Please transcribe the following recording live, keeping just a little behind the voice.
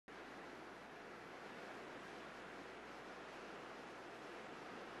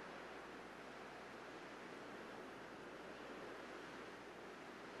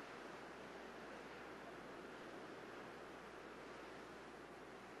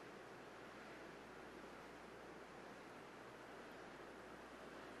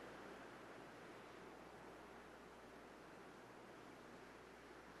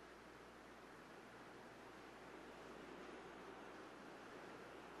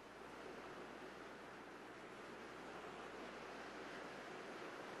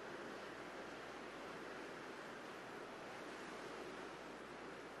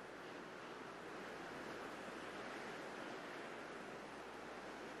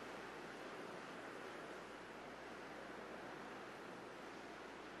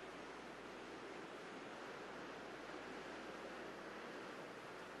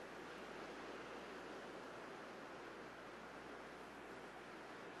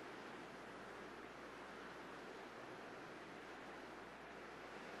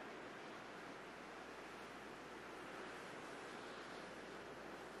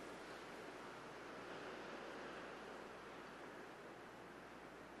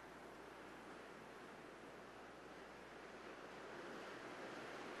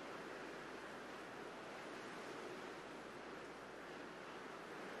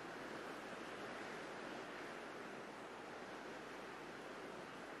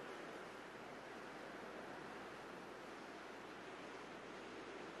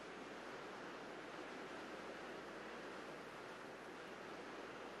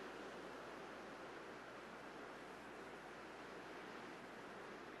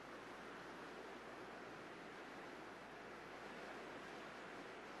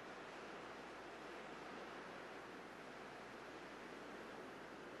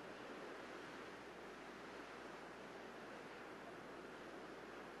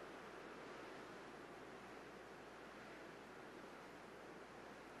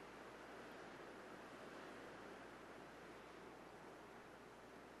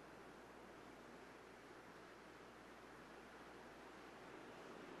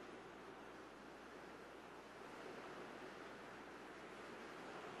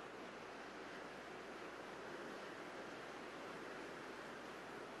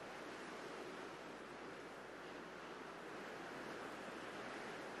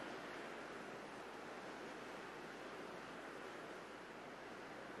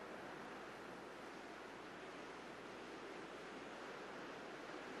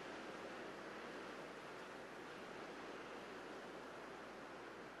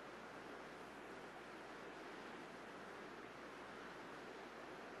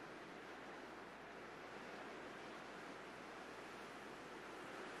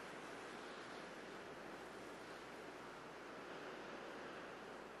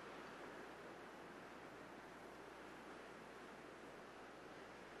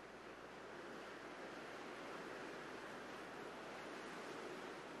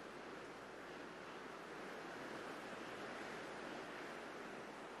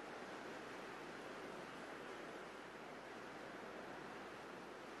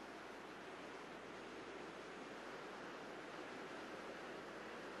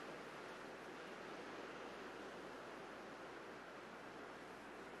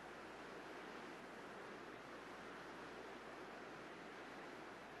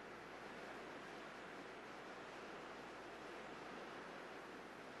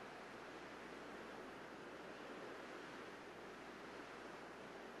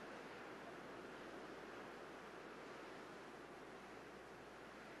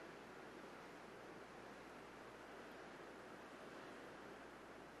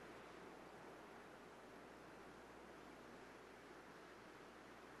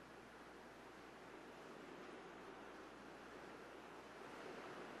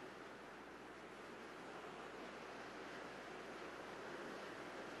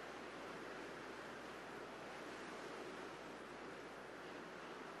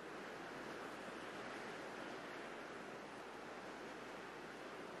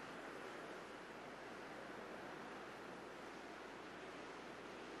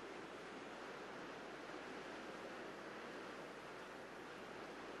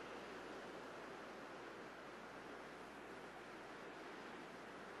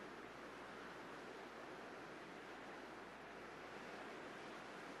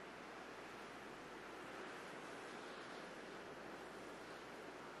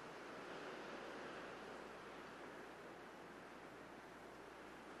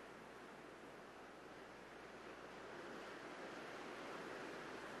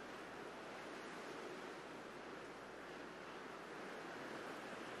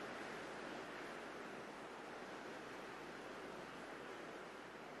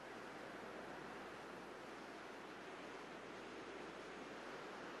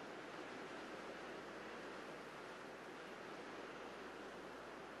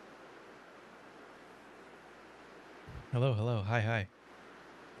Hello, hello, hi, hi.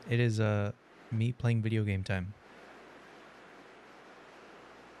 It is me playing video game time.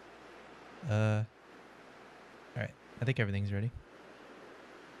 Uh, all right. I think everything's ready.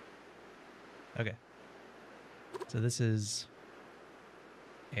 Okay. So this is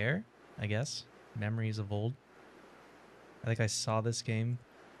Air, I guess. Memories of Old. I think I saw this game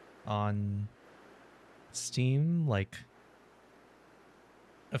on Steam like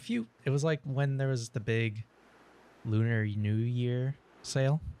it was like when there was the big Lunar New Year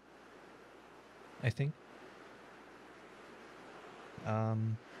sale, I think. I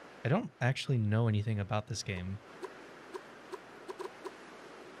don't actually know anything about this game.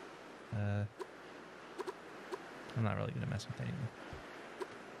 Uh, I'm not really gonna mess with anything.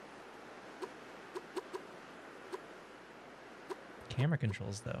 Camera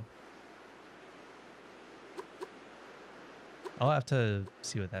controls, though. I'll have to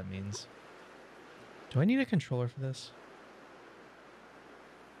see what that means. Do I need a controller for this?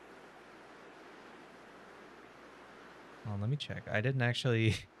 Well, let me check. I didn't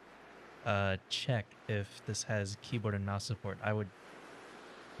actually check if this has keyboard and mouse support. I would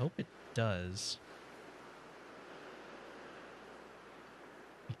hope it does.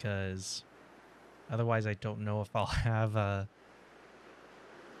 Because otherwise I don't know if I'll have a...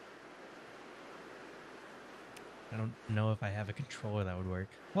 I don't know if I have a controller that would work.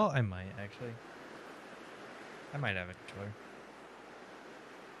 Well, I might, actually. I might have a controller.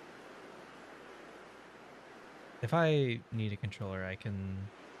 If I need a controller, I can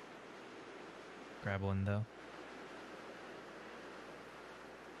grab one, though.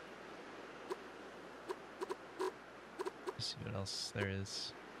 Let's see what else there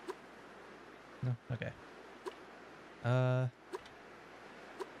is. No? Okay. Alright,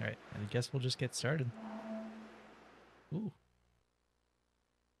 I guess we'll just get started. Ooh.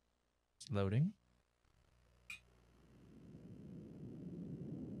 It's loading.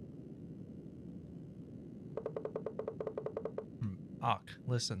 Ak,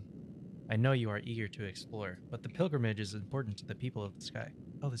 listen. I know you are eager to explore, but the pilgrimage is important to the people of the sky.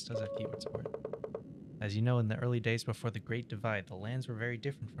 Oh, this does have keyboard support. As you know, in the early days before the Great Divide, the lands were very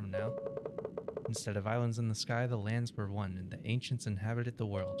different from now. Instead of islands in the sky, the lands were one, and the ancients inhabited the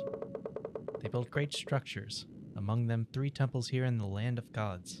world. They built great structures, among them 3 temples here in the land of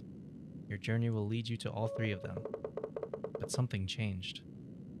gods. Your journey will lead you to all 3 of them. But something changed.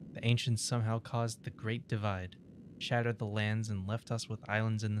 The ancients somehow caused the Great Divide, shattered the lands, and left us with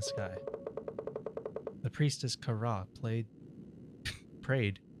islands in the sky. The priestess Kara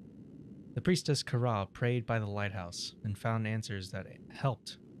prayed. The priestess Kara prayed by the lighthouse and found answers that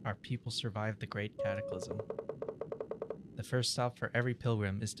helped our people survive the great cataclysm. The first stop for every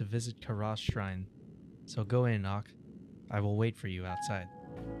pilgrim is to visit Kara's shrine. So go in, Ak. I will wait for you outside.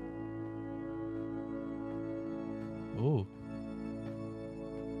 Ooh.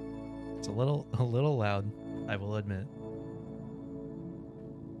 It's a little loud, I will admit.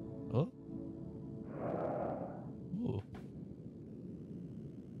 Oh. Ooh.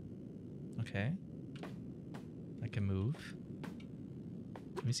 Okay. I can move.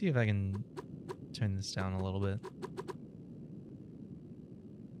 Let me see if I can turn this down a little bit.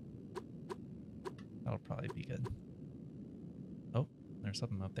 That'll probably be good. Oh, there's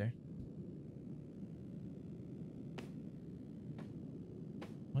something up there.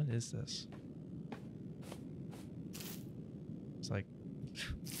 What is this? It's like...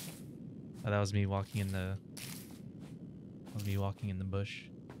 oh, that was me walking in the... that was me walking in the bush.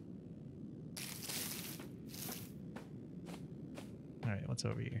 Alright, what's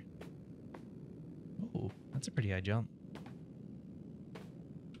over here? Oh, that's a pretty high jump.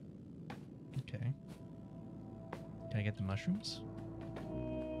 Okay. Can I get the mushrooms?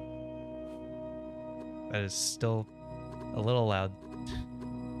 That is still a little loud.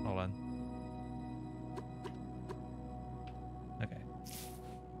 Hold on. Okay.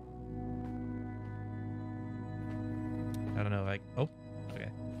 I don't know if I... oh, okay.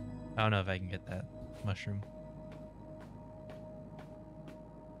 I don't know if I can get that mushroom.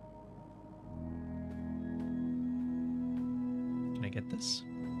 Can I get this?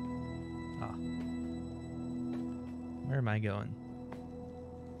 Ah. Where am I going?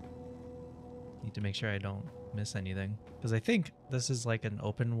 Need to make sure I don't miss anything. Because I think this is like an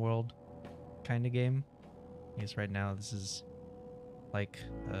open world kind of game. I guess right now this is like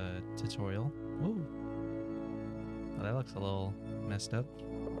a tutorial. Ooh. Oh, that looks a little messed up.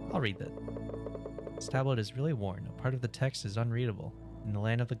 I'll read that. This tablet is really worn. A part of the text is unreadable. In the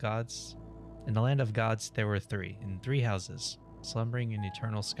land of gods, there were 3, in 3 houses, slumbering in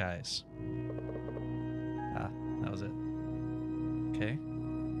eternal skies. Ah, that was it. Okay.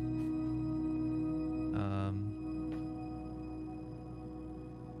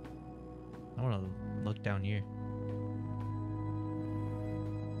 back down here.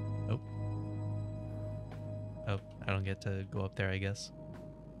 Oh. Oh, I don't get to go up there, I guess.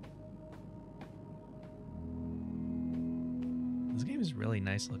 This game is really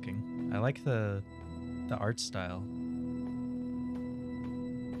nice looking. I like the art style.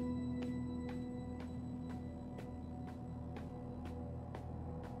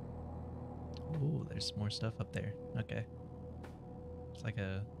 Ooh, there's more stuff up there. Okay. It's like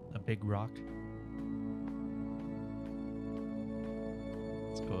a big rock.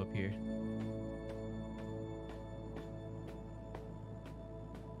 Let's go up here.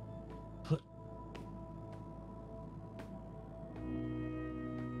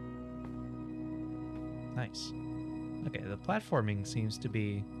 Nice. Okay, the platforming seems to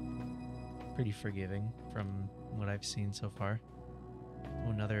be pretty forgiving from what I've seen so far. Oh,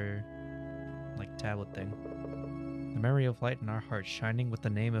 another, like, tablet thing. The memory of light in our hearts shining with the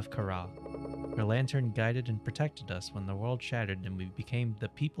name of Kara. Her lantern guided and protected us when the world shattered and we became the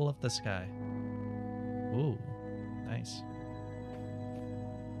people of the sky. Ooh, nice.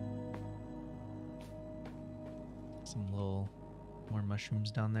 Some little more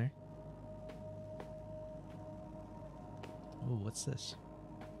mushrooms down there. Ooh, what's this?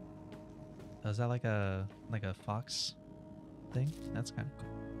 Oh, is that like a fox thing? That's kind of cool.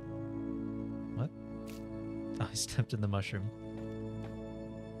 What? Oh, I stepped in the mushroom.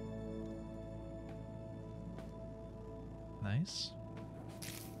 Nice.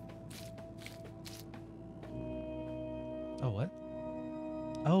 Oh, what?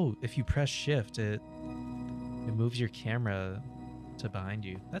 Oh, if you press shift, it moves your camera to behind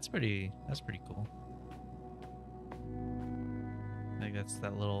you. That's pretty cool. I think that's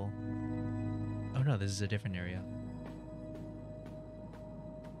that little... Oh no, this is a different area.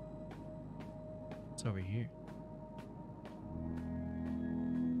 What's over here?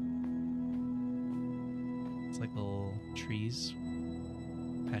 It's like little trees,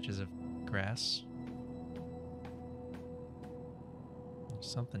 patches of grass.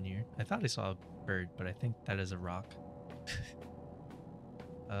 There's something here. I thought I saw a bird, but I think that is a rock.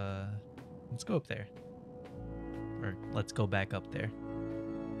 Let's go up there. Or let's go back up there.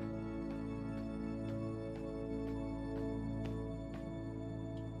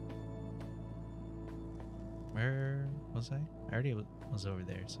 Where was I? I already was over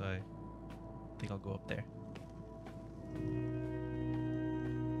there, so I think I'll go up there.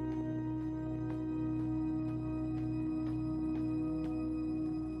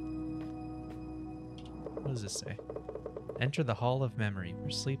 What does this say? Enter the Hall of Memory, where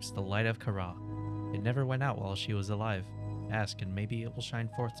sleeps the light of Kara. It never went out while she was alive. Ask, and maybe it will shine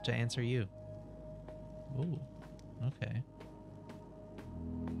forth to answer you. Ooh, okay.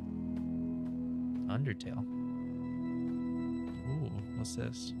 Undertale. Ooh, what's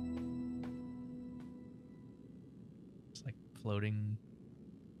this? It's like floating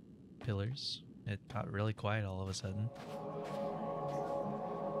pillars. It got really quiet all of a sudden.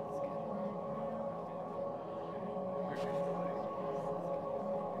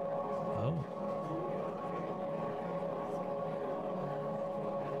 Oh.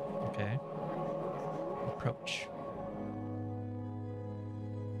 Okay. Approach.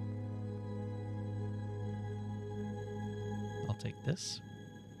 I'll take this.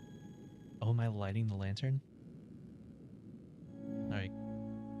 Oh, am I lighting the lantern? Alright.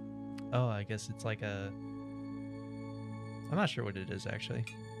 Oh, I guess it's like a... I'm not sure what it is, actually.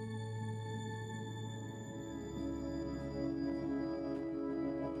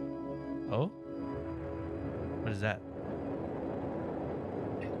 Oh? What is that?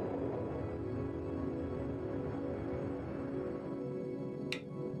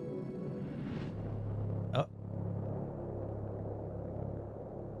 Oh.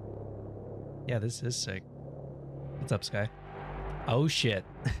 Yeah, this is sick. What's up, Sky? Oh, shit.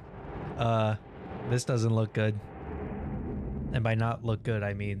 This doesn't look good. And by not look good,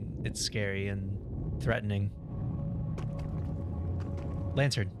 I mean it's scary and threatening.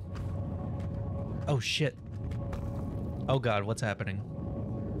 Lantern. Oh, shit. Oh, God, what's happening?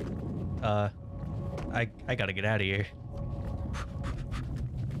 I gotta get out of here.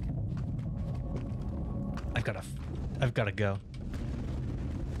 I've gotta go.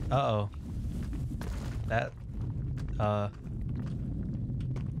 Uh-oh. That,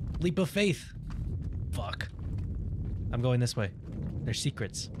 leap of faith. Fuck. I'm going this way. There's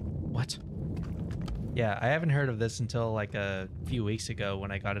secrets. What? Yeah, I haven't heard of this until like a few weeks ago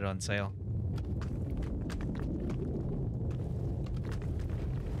when I got it on sale.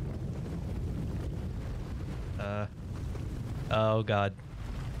 Oh God.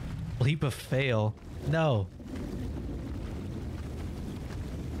 Leap of fail. No.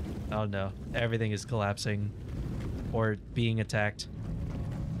 Oh no, everything is collapsing or being attacked.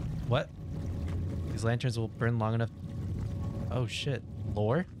 What? These lanterns will burn long enough. Oh shit.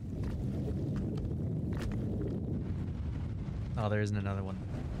 Lore? Oh, there isn't another one.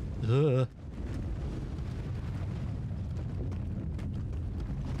 Ugh.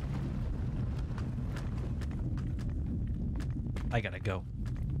 I gotta go.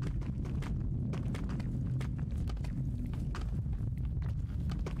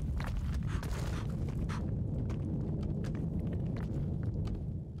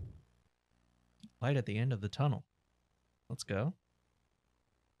 Light at the end of the tunnel. Let's go.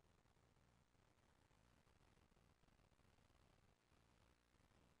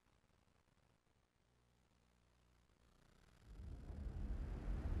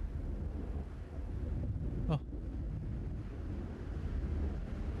 Oh.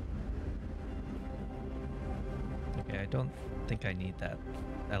 Okay, I don't think I need that.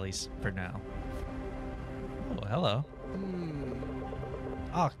 At least for now. Oh, hello.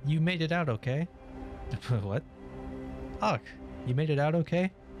 Oh, you made it out okay? What? Och, you made it out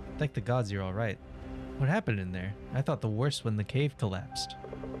okay? Thank the gods you're alright. What happened in there? I thought the worst when the cave collapsed.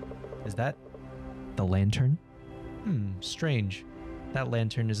 Is that the lantern? Strange. That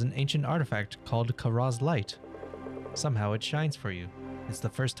lantern is an ancient artifact called Kara's Light. Somehow it shines for you. It's the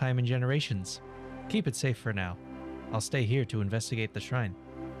first time in generations. Keep it safe for now. I'll stay here to investigate the shrine.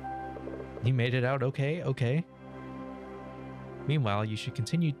 You made it out okay? Okay. Meanwhile, you should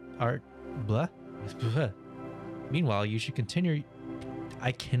continue Meanwhile, you should continue...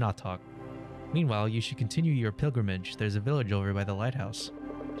 I cannot talk. Meanwhile, you should continue your pilgrimage. There's a village over by the lighthouse.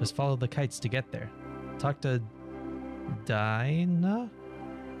 Just follow the kites to get there. Talk to Dinah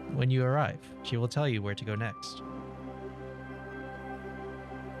when you arrive. She will tell you where to go next.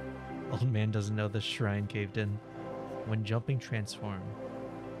 Old man doesn't know the shrine caved in. When jumping, transform.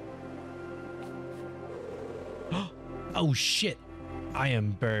 Oh shit! I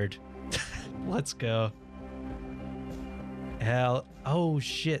am bird. Let's go. Hell. Oh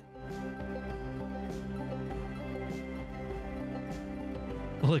shit.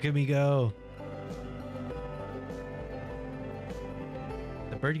 Look at me go.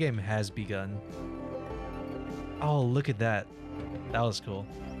 The bird game has begun. Oh, look at that. That was cool.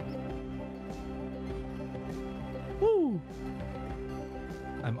 Woo!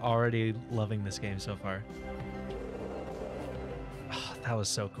 I'm already loving this game so far. Oh, that was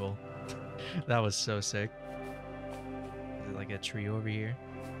so cool. That was so sick. Is it like a tree over here?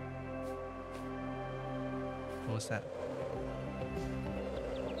 What was that?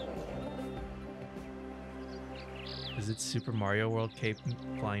 Is it Super Mario World Cape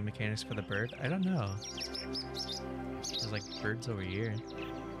flying mechanics for the bird? I don't know. There's like birds over here.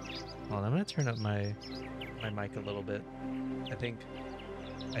 Well, I'm gonna turn up my mic a little bit. I think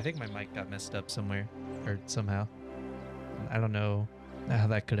my mic got messed up somewhere or somehow. I don't know how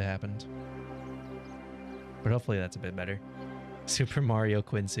that could have happened. But hopefully that's a bit better. Super Mario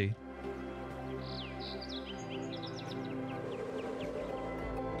Quincy.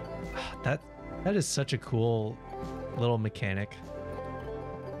 That is such a cool little mechanic.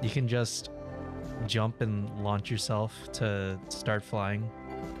 You can just jump and launch yourself to start flying.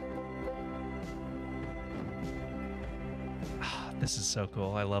 This is so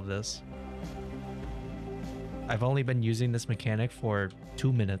cool. I love this. I've only been using this mechanic for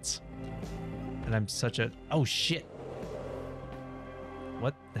 2 minutes. And I'm such a... Oh, shit!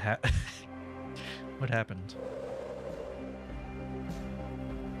 What the What happened?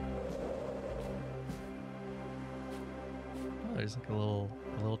 Oh, there's like a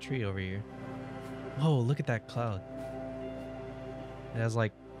little tree over here. Whoa, look at that cloud. It has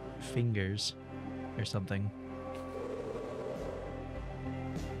like fingers or something.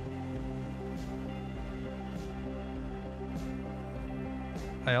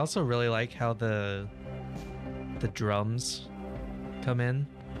 I also really like how the drums come in.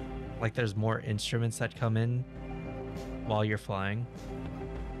 Like there's more instruments that come in while you're flying.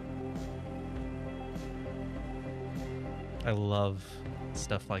 I love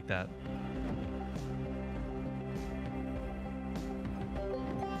stuff like that.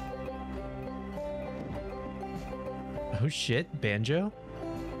 Oh shit, Banjo?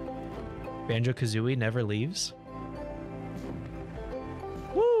 Banjo-Kazooie never leaves?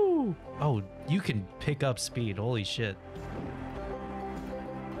 Woo! Oh, you can pick up speed, holy shit.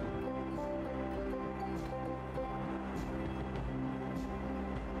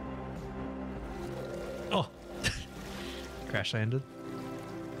 Oh! Crash landed.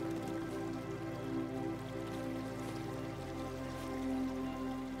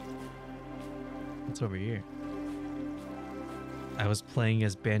 What's over here? I was playing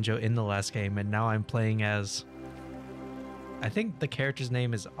as Banjo in the last game, and now I'm playing as... I think the character's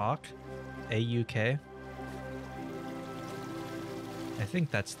name is Auk. A-U-K. I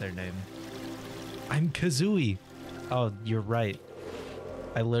think that's their name. I'm Kazooie. Oh, you're right.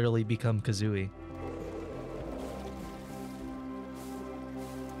 I literally become Kazooie.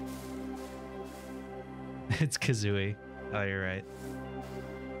 It's Kazooie. Oh, you're right.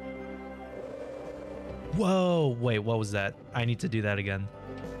 Whoa! Wait, what was that? I need to do that again.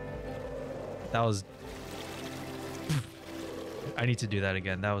 That was... I need to do that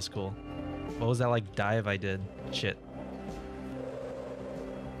again. That was cool. What was that, like, dive I did? Shit.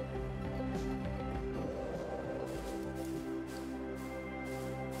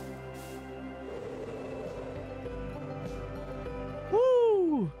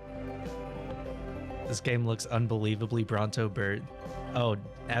 Woo! This game looks unbelievably Bronto Bird. Oh,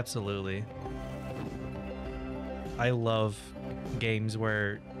 absolutely. I love games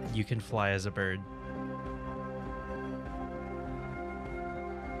where you can fly as a bird.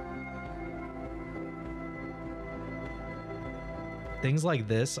 Things like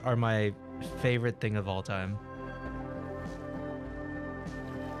this are my favorite thing of all time.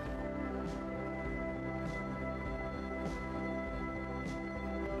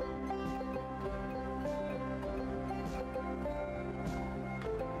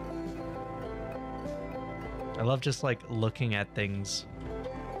 I love just like looking at things.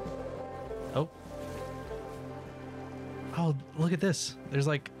 Oh. Oh, look at this. There's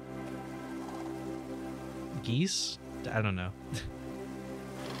like geese? I don't know.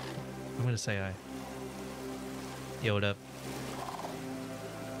 I'm gonna say hi. Yo, what up?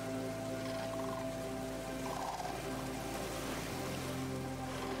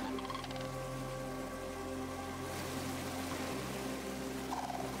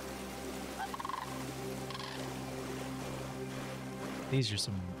 These are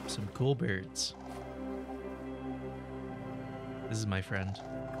some cool birds. This is my friend.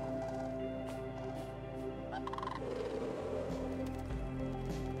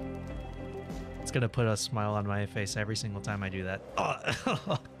 It's gonna put a smile on my face every single time I do that.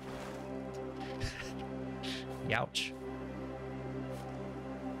 Oh. Youch.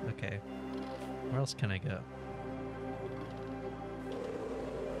 Okay. Where else can I go?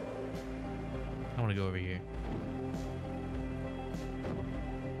 I want to go over here.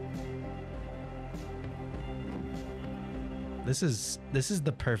 This is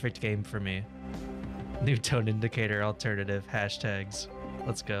the perfect game for me. New tone indicator alternative hashtags.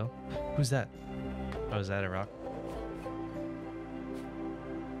 Let's go. Who's that? Oh, is that a rock?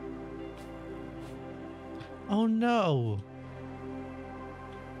 Oh no!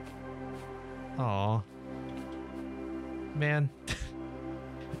 Aw. Man.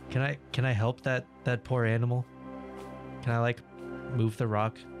 Can I help that poor animal? Can I like move the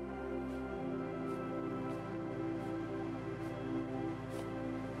rock?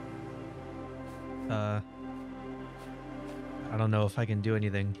 I don't know if I can do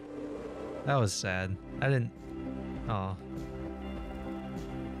anything. That was sad. I didn't... Aw.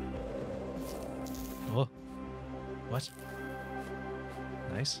 Oh. What?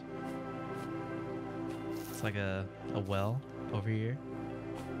 Nice. It's like a well over here.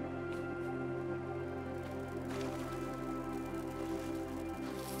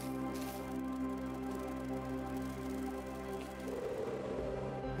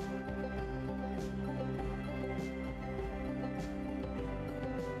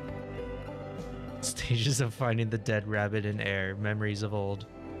 Stages of finding the dead rabbit in air. Memories of old.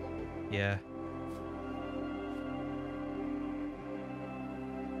 Yeah.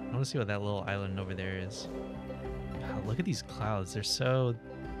 I want to see what that little island over there is. Wow, look at these clouds. They're so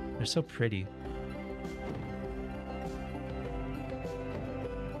pretty.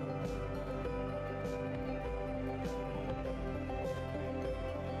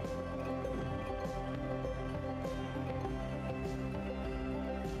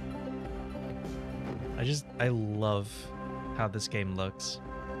 I love how this game looks.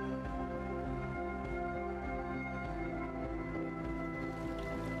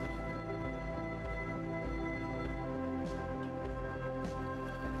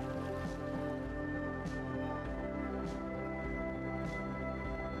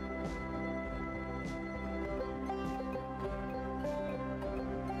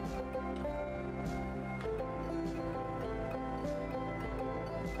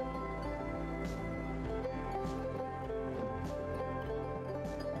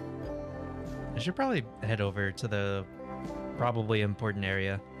 I should probably head over to the probably important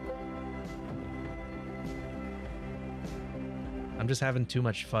area. I'm just having too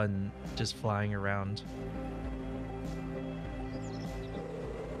much fun just flying around.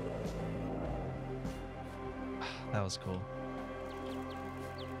 That was cool.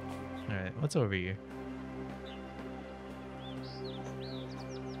 Alright, what's over here?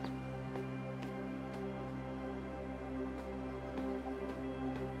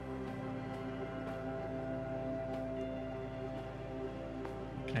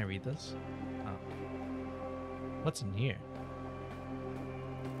 Can I read this? Oh. What's in here?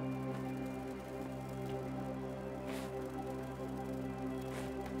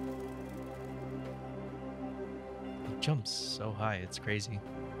 It jumps so high, it's crazy.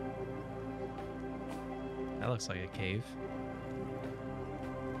 That looks like a cave.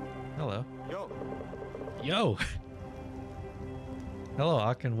 Hello. Yo. Yo! Hello,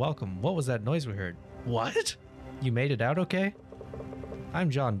 Ak, and welcome. What was that noise we heard? What? You made it out okay?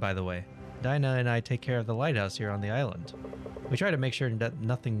 I'm John, by the way. Dinah and I take care of the lighthouse here on the island. We try to make sure that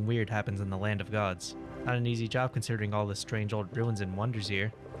nothing weird happens in the land of gods. Not an easy job considering all the strange old ruins and wonders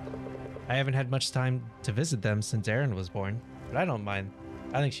here. I haven't had much time to visit them since Erin was born, but I don't mind.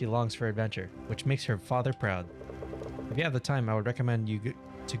 I think she longs for adventure, which makes her father proud. If you have the time, I would recommend you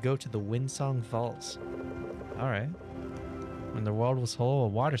to go to the Windsong Falls. Alright. When the world was whole, a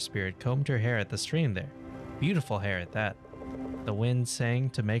water spirit combed her hair at the stream there. Beautiful hair at that. The wind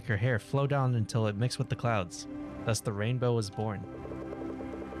sang to make her hair flow down until it mixed with the clouds. Thus the rainbow was born.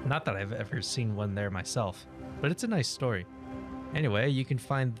 Not that I've ever seen one there myself, but it's a nice story. Anyway, you can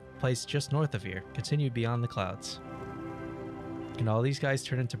find the place just north of here. Continue beyond the clouds. Can all these guys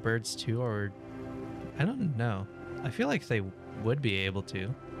turn into birds too, or... I don't know. I feel like they would be able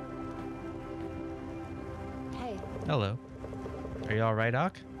to. Hey. Hello. Are you alright,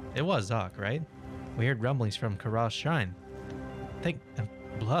 Ak? It was Ak, right? We heard rumblings from Kara's shrine.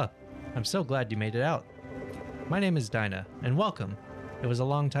 I'm so glad you made it out. My name is Dinah, and welcome. It was a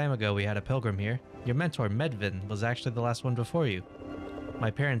long time ago we had a pilgrim here. Your mentor, Medvin, was actually the last one before you. My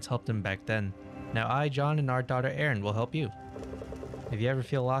parents helped him back then. Now I, John, and our daughter Erin will help you. If you ever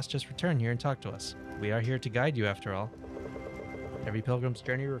feel lost, just return here and talk to us. We are here to guide you after all. Every pilgrim's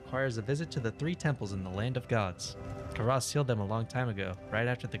journey requires a visit to the 3 temples in the land of gods. Kara sealed them a long time ago, right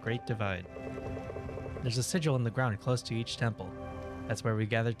after the Great Divide. There's a sigil in the ground close to each temple. That's where we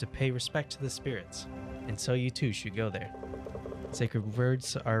gather to pay respect to the spirits, and so you too should go there. Sacred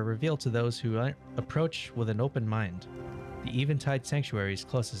words are revealed to those who approach with an open mind. The Eventide Sanctuary is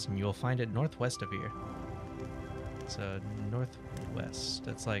closest, and you will find it northwest of here. So, northwest.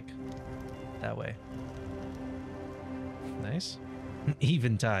 That's like that way. Nice.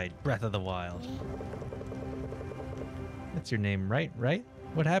 Eventide, Breath of the Wild. That's your name, right? Right?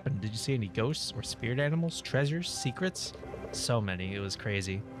 What happened? Did you see any ghosts or spirit animals, treasures, secrets? So many. It was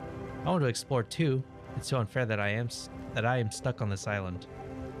crazy. I want to explore too. It's so unfair that I am stuck on this island.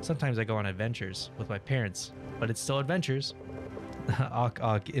 Sometimes I go on adventures with my parents, but it's still adventures. Awk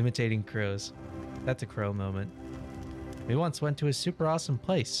awk, imitating crows. That's a crow moment. We once went to a super awesome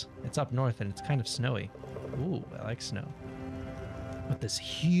place. It's up north and it's kind of snowy. Ooh, I like snow. With this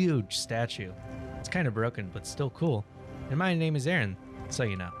huge statue. It's kind of broken, but still cool. And my name is Erin, so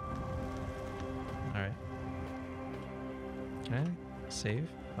you know. Alright. Can I save?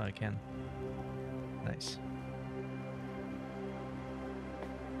 Oh, I can. Nice.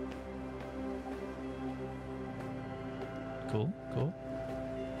 Cool, cool.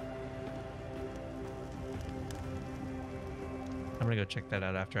 I'm gonna go check that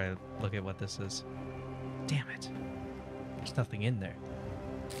out after I look at what this is. Damn it. There's nothing in there.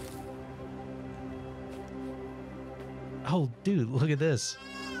 Oh, dude, look at this.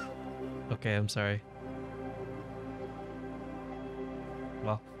 Okay, I'm sorry.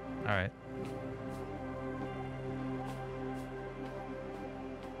 Well, alright.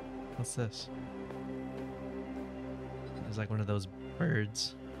 What's this? It's like one of those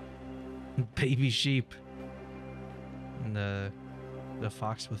birds. Baby sheep. And the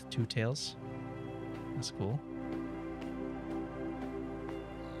fox with 2 tails. That's cool.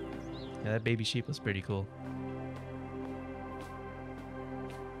 Yeah, that baby sheep was pretty cool.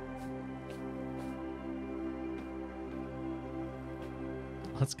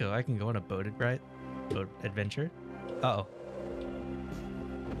 Let's go. I can go on a boat adventure. Uh-oh.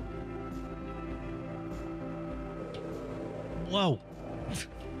 Whoa!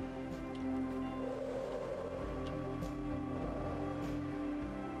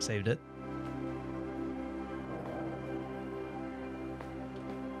 Saved it.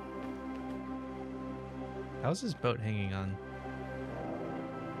 How's this boat hanging on?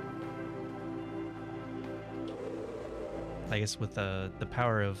 I guess with the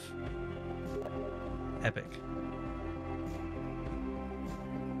power of Epic.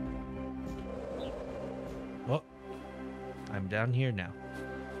 Well, I'm down here now.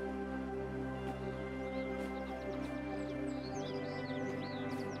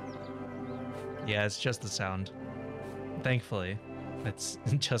 Yeah, it's just the sound. Thankfully, it's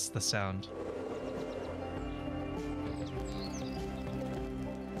just the sound.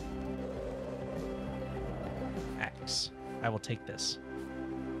 Axe. I will take this.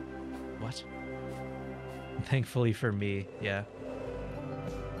 What? Thankfully for me, yeah.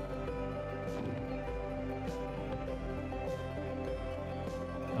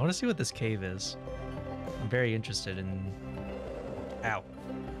 I want to see what this cave is. I'm very interested in... Ow.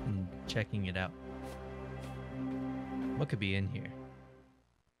 In checking it out. What could be in here?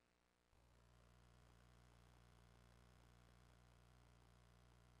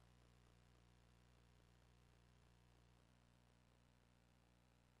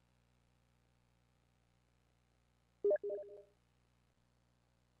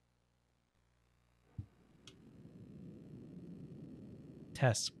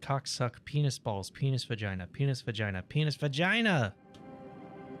 Test, cocksuck, penis balls, penis vagina, penis vagina, penis vagina!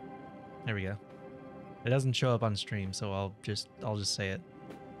 There we go. It doesn't show up on stream, so I'll just say it.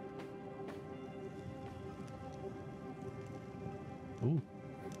 Ooh.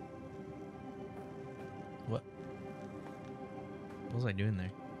 What? What was I doing there?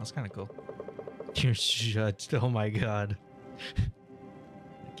 That's kind of cool. You're shut. Oh my god.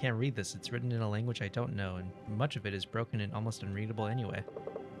 I can't read this. It's written in a language I don't know, and much of it is broken and almost unreadable anyway.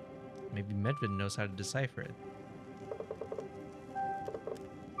 Maybe Medved knows how to decipher it.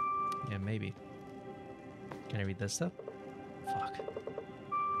 Yeah, maybe. Can I read this stuff? Fuck.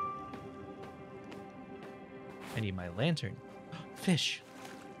 I need my lantern. Fish!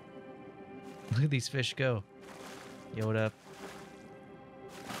 Look at these fish go. Yo, what up?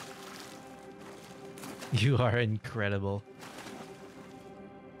 You are incredible.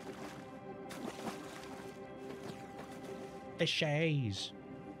 Fishies!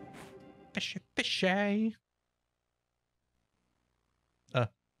 Fishy! Oh,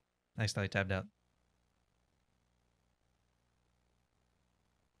 I accidentally tabbed out.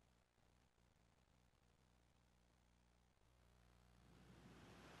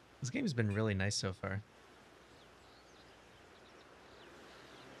 This game has been really nice so far.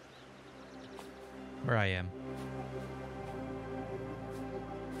 Where I am.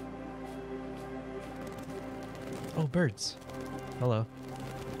 Oh, birds. Hello.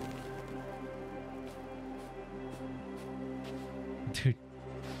 Dude.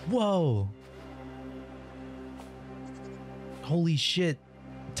 Whoa! Holy shit.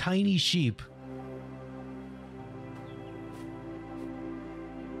 Tiny sheep.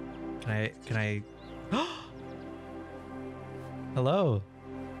 Can I... Hello.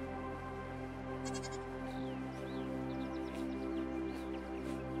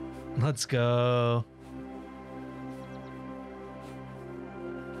 Let's go.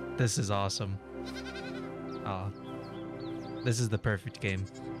 This is awesome. Aw. This is the perfect game.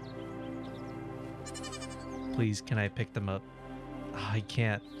 Please, can I pick them up? Oh, I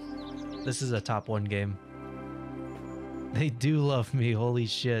can't. This is a top 1 game. They do love me, holy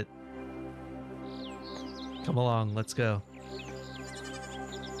shit. Come along, let's go.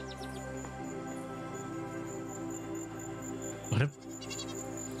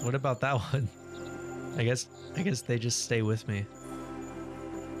 What about that one? I guess they just stay with me.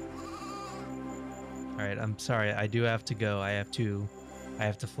 All right, I'm sorry. I do have to go. I have to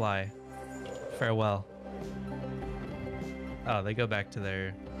fly. Farewell. Oh, they go back to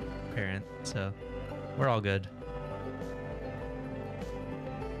their parent, so we're all good.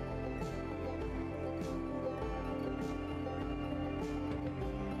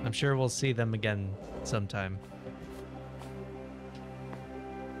 I'm sure we'll see them again sometime.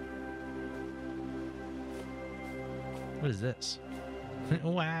 What is this?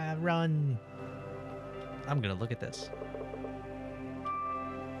 Wow, run! I'm gonna look at this.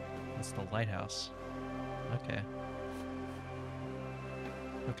 It's the lighthouse. Okay.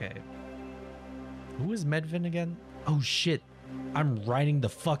 Okay. Who is Medvin again? Oh shit! I'm riding the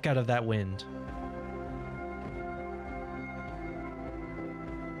fuck out of that wind.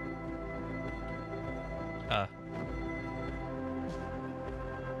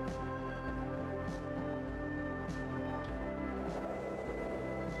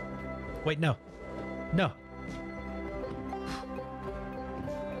 Wait, no. No.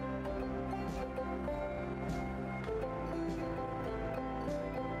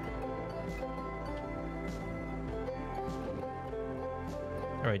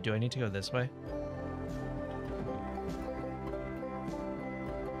 All right, do I need to go this way?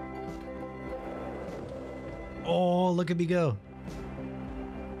 Oh, look at me go.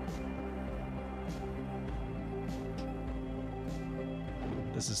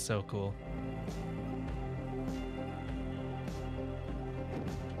 This is so cool.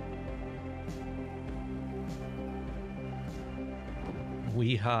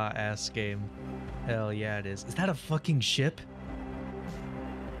 Weehaw ass game. Hell yeah, it is. Is that a fucking ship?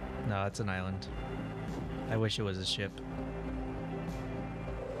 No, it's an island. I wish it was a ship.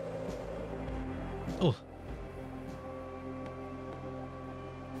 Oh.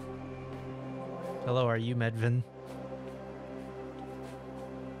 Hello, are you Medvin?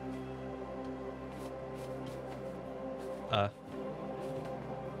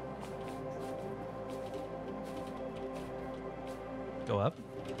 Go up?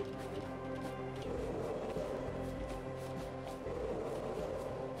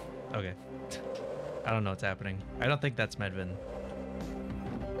 Okay. I don't know what's happening. I don't think that's Medvin.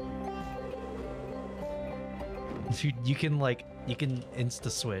 You can like, you can insta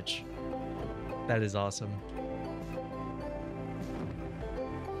switch. That is awesome.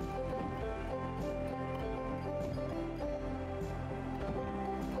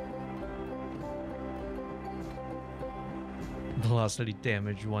 Velocity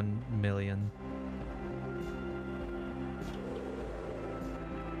damage 1 million.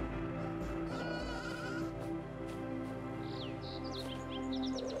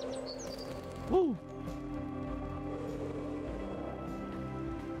 Woo!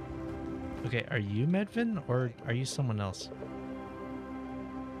 Okay, are you Medvin or are you someone else?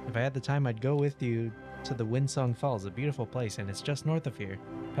 If I had the time, I'd go with you to the Windsong Falls, a beautiful place, and it's just north of here.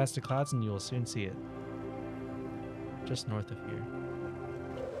 Past the clouds and you will soon see it. Just north of here.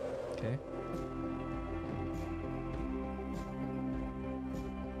 Okay.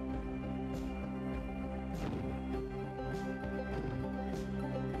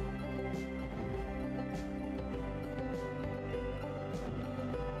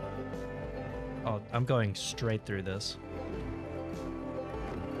 Oh, I'm going straight through this.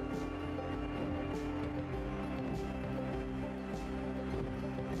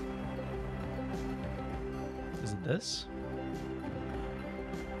 Is it this?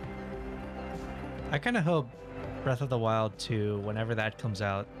 I kind of hope Breath of the Wild 2, whenever that comes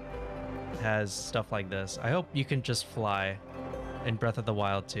out, has stuff like this. I hope you can just fly in Breath of the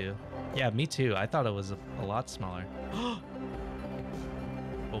Wild 2. Yeah, me too. I thought it was a lot smaller.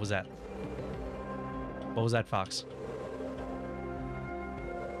 What was that? What was that, Fox?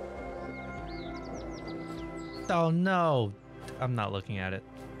 Oh no! I'm not looking at it.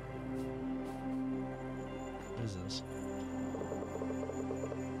 What is this?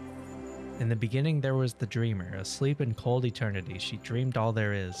 In the beginning there was the dreamer, asleep in cold eternity. She dreamed all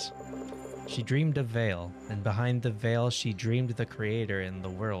there is. She dreamed a veil, and behind the veil she dreamed the creator in the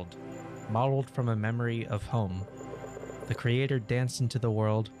world, modeled from a memory of home. The creator danced into the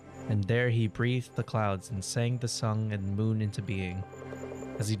world, and there he breathed the clouds and sang the sun and moon into being.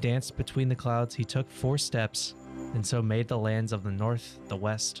 As he danced between the clouds, he took 4 steps, and so made the lands of the north, the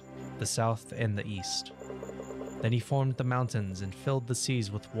west, the south, and the east. Then he formed the mountains and filled the seas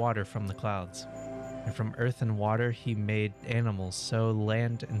with water from the clouds. And from earth and water he made animals so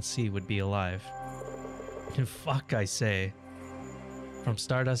land and sea would be alive. And fuck, I say. From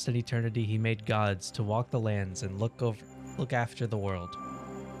stardust and eternity he made gods to walk the lands and look after the world.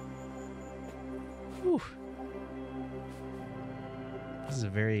 Whew. This is a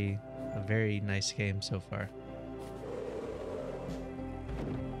very nice game so far.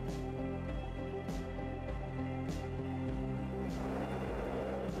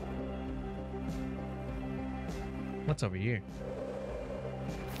 What's over here?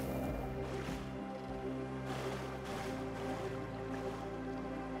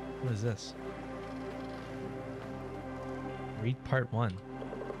 What is this? Read part 1.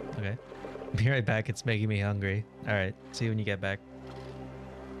 Okay. Be right back, it's making me hungry. Alright, see you when you get back.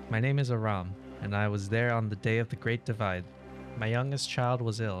 My name is Aram, and I was there on the day of the Great Divide. My youngest child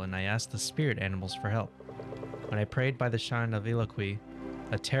was ill, and I asked the spirit animals for help. When I prayed by the shrine of Iloqui,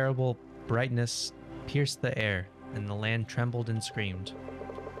 a terrible brightness pierced the air, and the land trembled and screamed.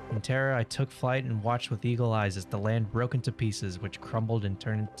 In terror, I took flight and watched with eagle eyes as the land broke into pieces, which crumbled and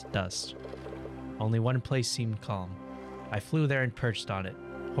turned to dust. Only one place seemed calm. I flew there and perched on it,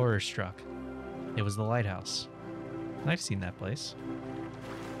 horror-struck. It was the lighthouse. I've seen that place.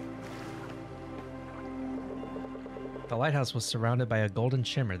 The lighthouse was surrounded by a golden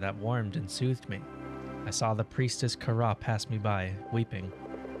shimmer that warmed and soothed me. I saw the priestess Kara pass me by, weeping.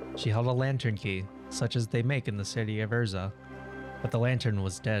 She held a lantern key, such as they make in the city of Urza, but the lantern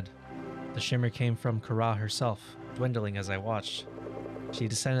was dead. The shimmer came from Kara herself, dwindling as I watched. She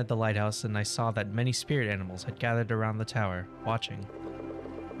descended the lighthouse, and I saw that many spirit animals had gathered around the tower, watching.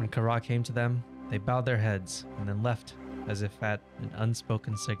 When Kara came to them, they bowed their heads, and then left, as if at an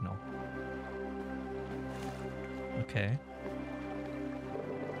unspoken signal. Okay.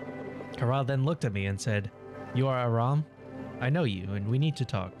 Kara then looked at me and said, "You are Aram?" I know you, and we need to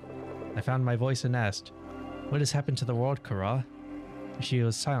talk. I found my voice and asked, "What has happened to the world, Kara?" She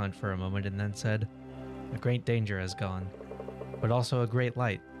was silent for a moment and then said, "A great danger has gone, but also a great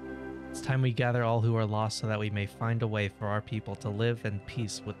light. It's time we gather all who are lost so that we may find a way for our people to live in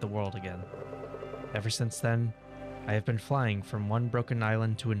peace with the world again." Ever since then, I have been flying from one broken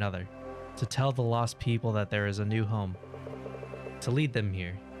island to another to tell the lost people that there is a new home, to lead them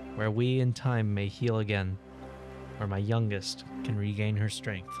here, where we in time may heal again, where my youngest can regain her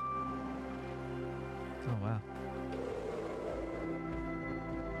strength. Oh, wow.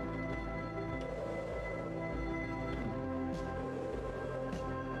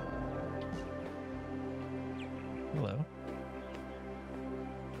 Hello.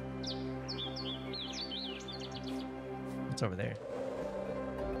 What's over there?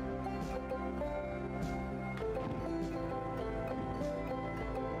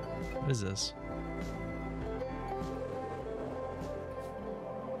 What is this?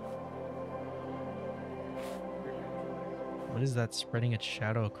 What is that spreading its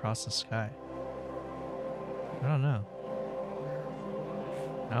shadow across the sky? I don't know.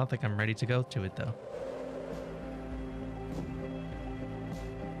 I don't think I'm ready to go to it though.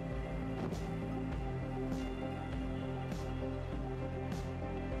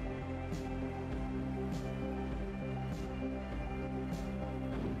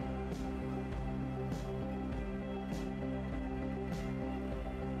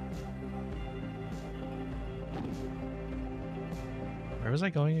 Where was I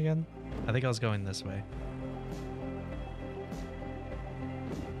going again? I think I was going this way.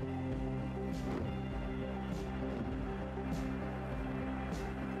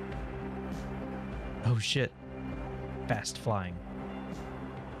 Oh shit. Fast flying.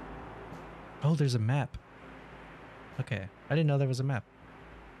 Oh, there's a map. Okay. I didn't know there was a map.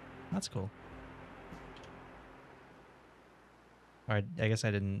 That's cool. Or I guess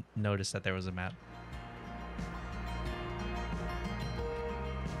I didn't notice that there was a map.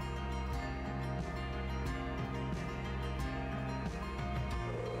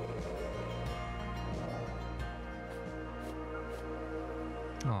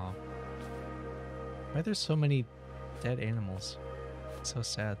 Aw. Why are there so many dead animals? It's so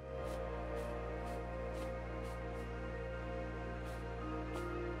sad.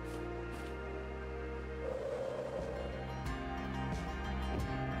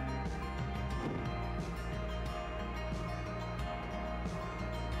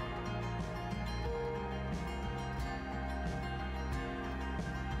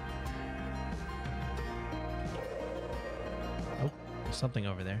 Oh, there's something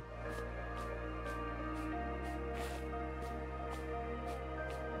over there.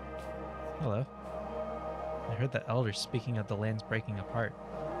 Hello. I heard the elders speaking of the lands breaking apart.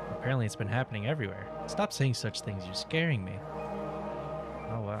 Apparently it's been happening everywhere. Stop saying such things, you're scaring me.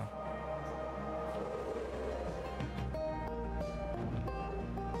 Oh wow.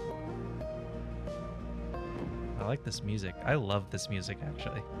 I like this music. I love this music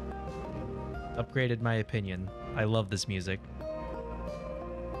actually. Upgraded my opinion. I love this music.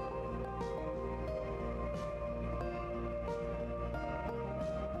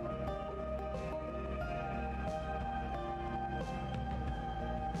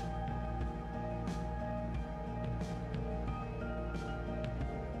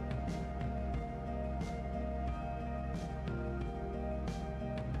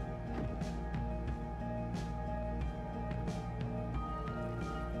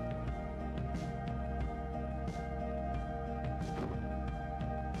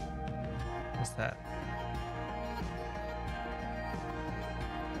 What's that?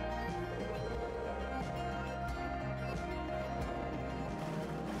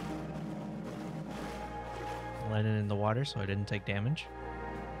 Landed in the water so I didn't take damage.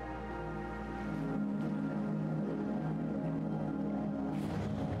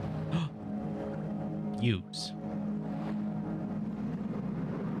 Use.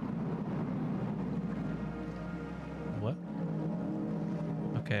 What?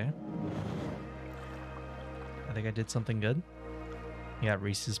 Okay. I think I did something good. You got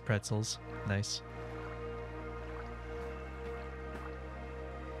Reese's pretzels. Nice.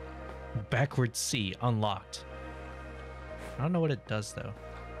 Backward C unlocked. I don't know what it does though.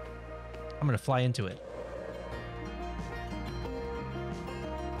 I'm gonna fly into it.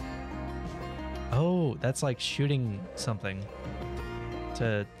 Oh, that's like shooting something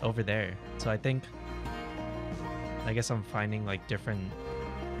to over there. So I guess I'm finding like different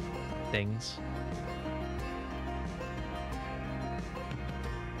things.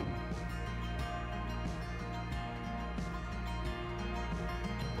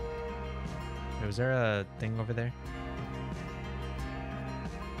 Was there a thing over there?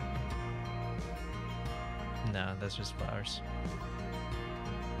 No, that's just flowers.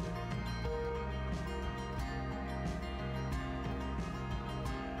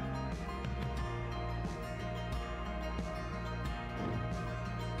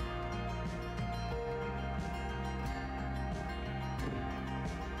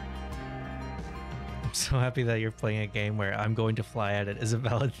 I'm so happy that you're playing a game where I'm going to fly at it is a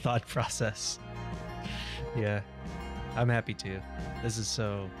valid thought process. Yeah, I'm happy too. This is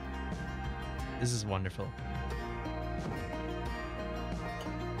wonderful.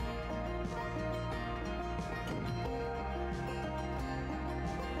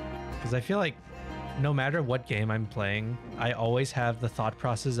 Because I feel like no matter what game I'm playing, I always have the thought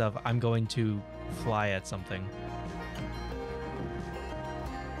process of I'm going to fly at something.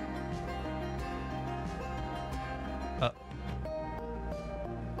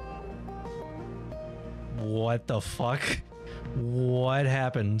 What the fuck? What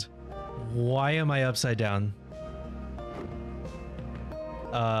happened? Why am I upside down?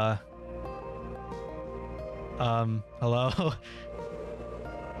 Hello?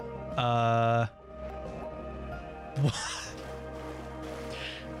 What?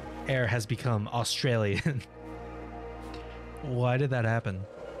 Air has become Australian. Why did that happen?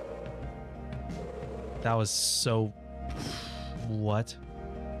 That was so... What?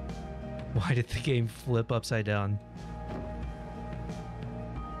 Why did the game flip upside down?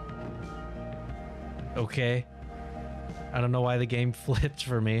 Okay. I don't know why the game flipped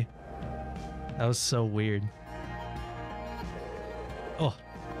for me. That was so weird. Oh.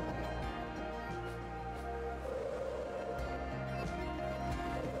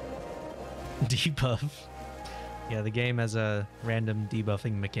 Debuff. Yeah, the game has a random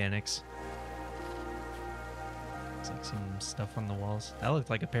debuffing mechanics. Looks like some stuff on the walls. That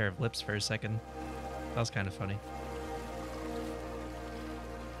looked like a pair of lips for a second. That was kind of funny.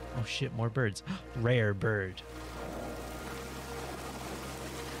 Oh shit, more birds. Rare bird.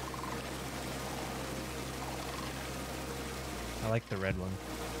 I like the red one.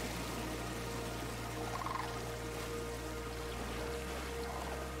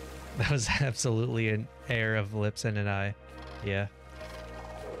 That was absolutely an air of lips and an eye. Yeah.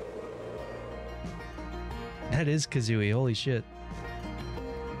 That is Kazooie, holy shit.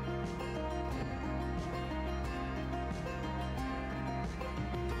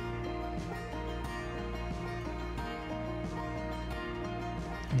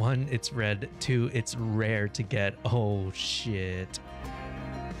 One, it's red. Two, it's rare to get. Oh shit.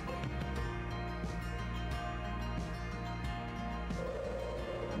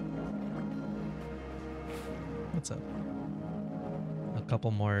 What's up? A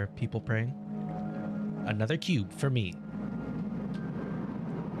couple more people praying. Another cube for me.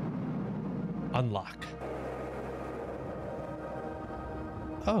 Unlock.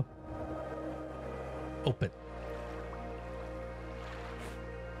 Oh. Open.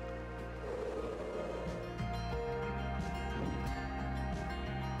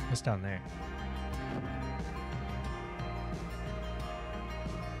 What's down there?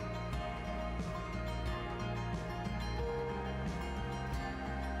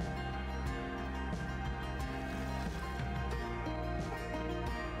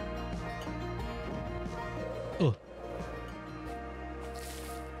 Oh.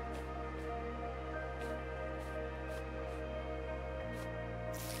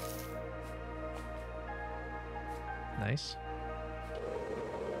 Nice.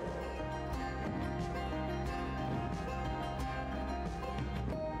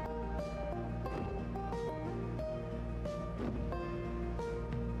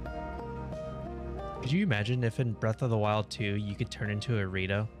 Could you imagine if in Breath of the Wild 2 you could turn into a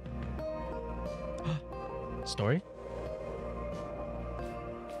Rito? Story?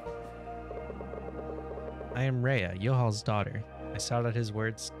 I am Rhea, Yohal's daughter. I sought out his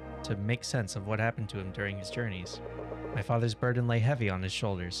words to make sense of what happened to him during his journeys. My father's burden lay heavy on his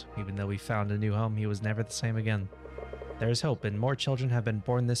shoulders. Even though we found a new home, he was never the same again. There is hope, and more children have been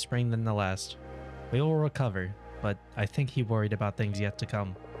born this spring than the last. We will recover, but I think he worried about things yet to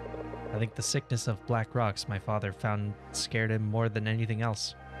come. I think the sickness of black rocks my father found scared him more than anything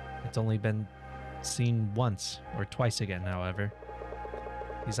else. It's only been seen once or twice again, however.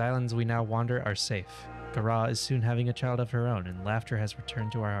 These islands we now wander are safe. Gara is soon having a child of her own, and laughter has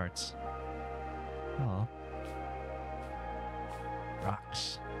returned to our hearts. Aw.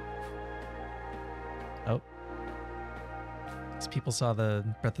 Rocks. Oh. These people saw the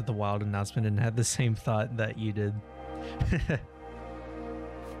Breath of the Wild announcement and had the same thought that you did.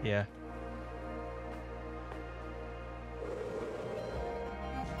 Yeah.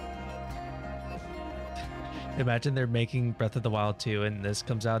 Imagine they're making Breath of the Wild 2 and this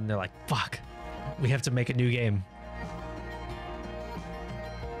comes out and they're like, fuck, We have to make a new game.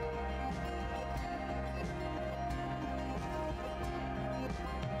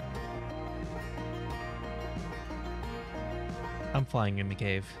 I'm flying in the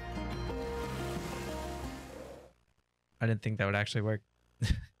cave. I didn't think that would actually work.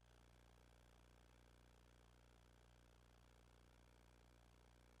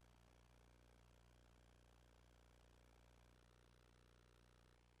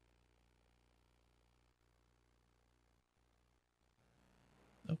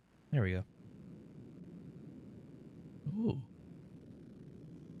 Oh, there we go. Ooh.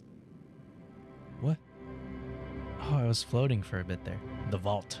 What? Oh, I was floating for a bit there. The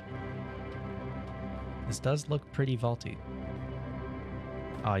vault. This does look pretty vaulty.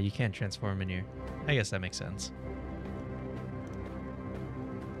 Oh, you can't transform in here. I guess that makes sense.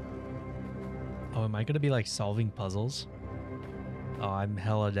 Oh, am I gonna be like solving puzzles? Oh, I'm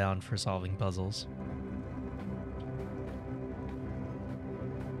hella down for solving puzzles.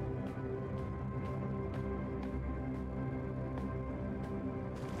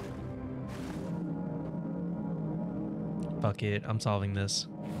 Fuck it, I'm solving this.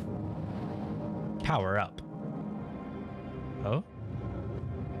 Power up. Oh?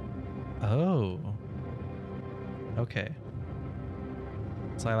 Oh. Okay.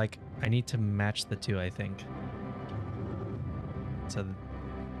 So I need to match the two, I think. So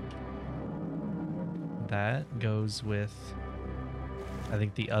that goes with, I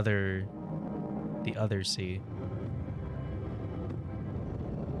think the other C.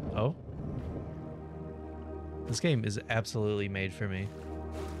 Oh? This game is absolutely made for me.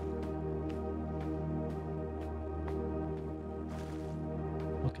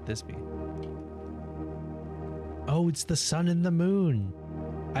 What could this be? Oh, it's the sun and the moon.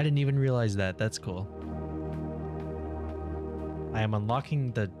 I didn't even realize that. That's cool. I am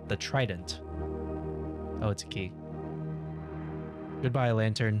unlocking the trident. Oh, it's a key. Goodbye,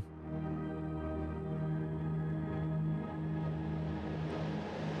 lantern.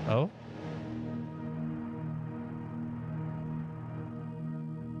 Oh?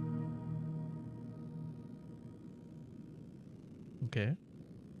 Okay.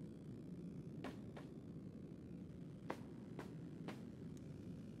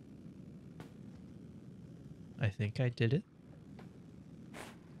 I think I did it.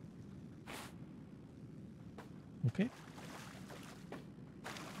 Okay.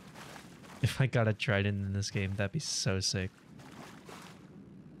 If I got a trident in this game, that'd be so sick.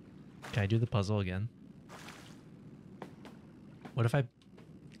 Can I do the puzzle again? What if I...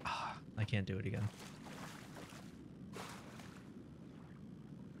 Ah, I can't do it again.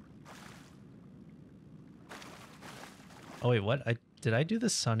 Oh wait, what? Did I do the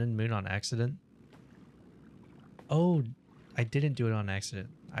sun and moon on accident? Oh, I didn't do it on accident.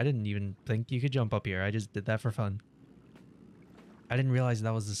 I didn't even think you could jump up here. I just did that for fun. I didn't realize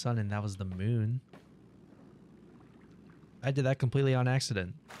that was the sun and that was the moon. I did that completely on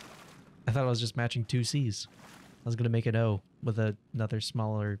accident. I thought I was just matching two C's. I was going to make an O with another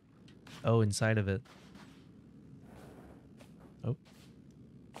smaller O inside of it. Oh.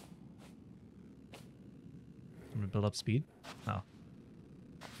 I'm going to build up speed. Oh.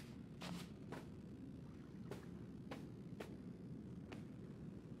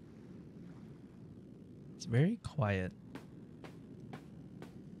 It's very quiet.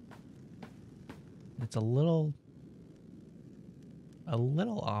 It's a little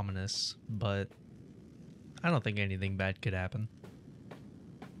ominous, but I don't think anything bad could happen.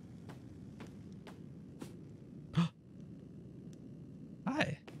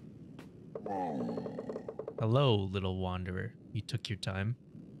 Hi. Hello, little wanderer. You took your time.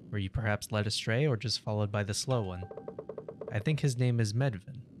 Were you perhaps led astray or just followed by the slow one? I think his name is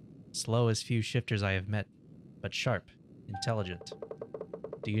Medvin. Slow as few shifters I have met, but sharp, intelligent.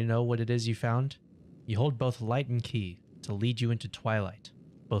 Do you know what it is you found? You hold both light and key to lead you into twilight.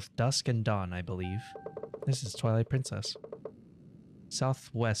 Both dusk and dawn, I believe. This is Twilight Princess.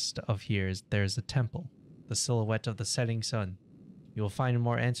 Southwest of here there's a temple, the silhouette of the setting sun. You will find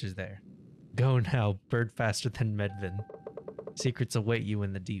more answers there. Go now, bird faster than Medvin. Secrets await you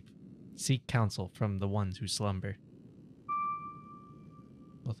in the deep. Seek counsel from the ones who slumber.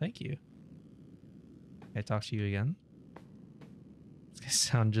 Well, thank you. Can I talk to you again? This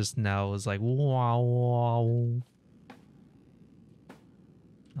sound just now was like, wow, wow.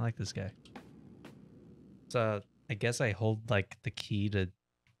 I like this guy. So, I guess I hold, like, the key to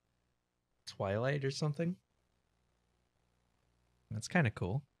Twilight or something. That's kind of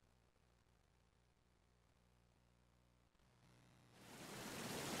cool.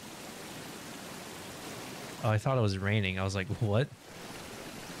 Oh, I thought it was raining. I was like, what?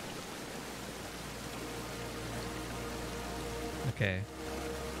 Okay.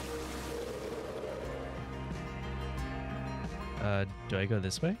 Do I go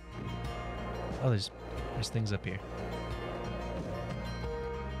this way? Oh, there's things up here.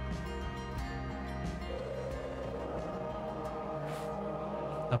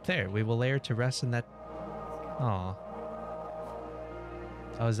 Up there, we will layer to rest in that. Aw.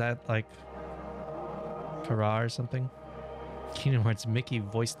 Oh, is that like Kara or something? Kingdom Hearts Mickey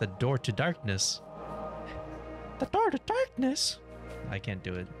voiced the door to darkness. The door to darkness? I can't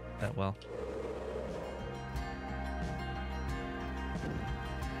do it that well.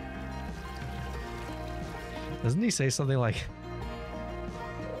 Doesn't he say something like,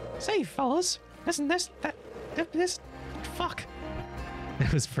 "Say, fellas, isn't this fuck."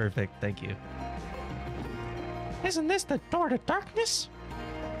 It was perfect, thank you. Isn't this the door to darkness?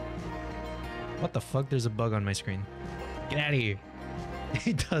 What the fuck? There's a bug on my screen. Get out of here.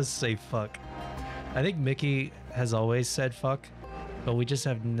 He does say fuck. I think Mickey has always said fuck, but we just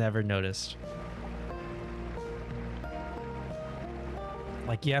have never noticed.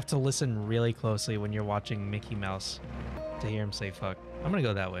 Like, you have to listen really closely when you're watching Mickey Mouse to hear him say fuck. I'm gonna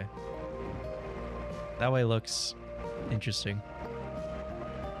go that way. That way looks interesting.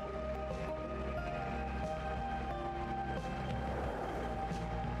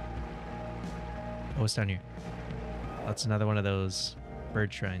 Oh, it's down here. That's another one of those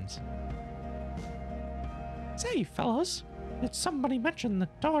bird shrines. Say, fellas, did somebody mention the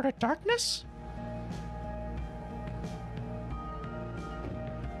door to darkness?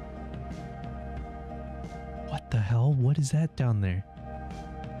 What the hell? What is that down there?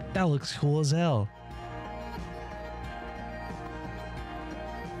 That looks cool as hell.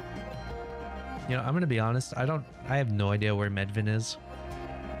 You know, I'm gonna be honest, I have no idea where Medvin is,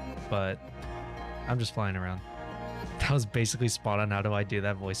 but I'm just flying around. That was basically spot on. How do I do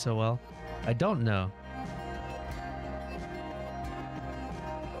that voice so well? I don't know.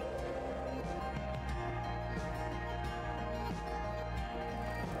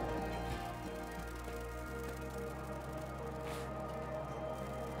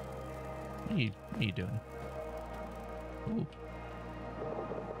 What are you doing? Ooh.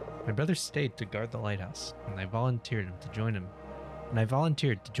 My brother stayed to guard the lighthouse, and I volunteered to join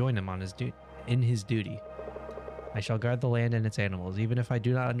him on his in his duty. I shall guard the land and its animals, even if I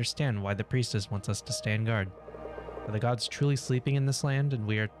do not understand why the priestess wants us to stand guard. Are the gods truly sleeping in this land and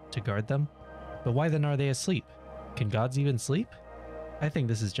we are to guard them? But why then are they asleep? Can gods even sleep? I think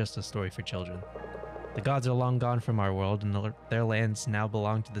this is just a story for children. The gods are long gone from our world, and their lands now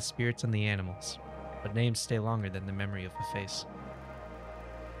belong to the spirits and the animals. But names stay longer than the memory of a face.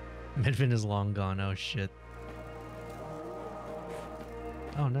 Medvin is long gone, oh shit.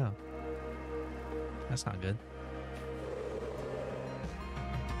 Oh no. That's not good.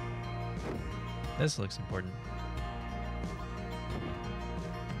 This looks important.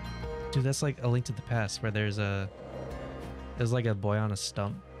 Dude, that's like A Link to the Past, where there's like a boy on a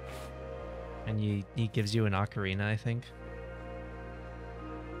stump, and he gives you an ocarina, I think,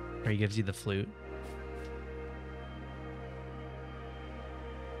 or he gives you the flute.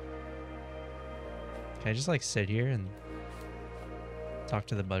 Can I just like sit here and talk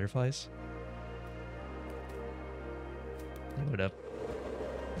to the butterflies? Hey, what up?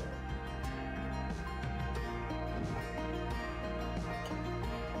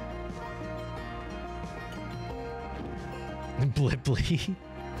 Blipply?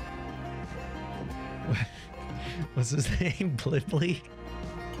 What's his name? Blipply?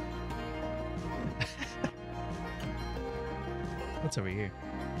 What's over here?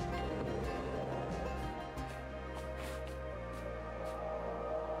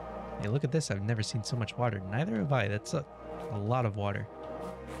 Hey, look at this. I've never seen so much water. Neither have I. That's a lot of water.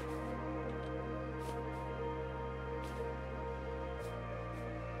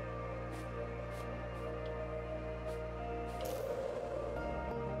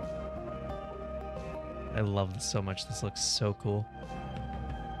 I love this so much. This looks so cool.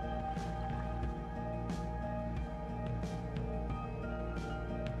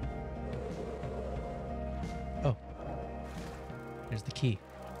 Oh. There's the key.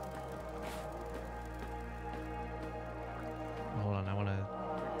 Hold on, I want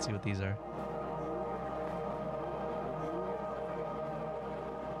to see what these are.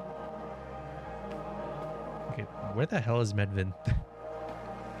 Okay, where the hell is Medvin?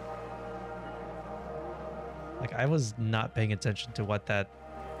 Like, I was not paying attention to what that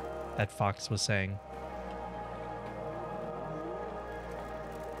fox was saying.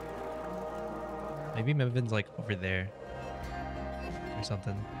 Maybe Medvin's like over there or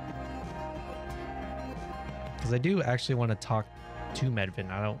something. Because I do actually want to talk to Medvin.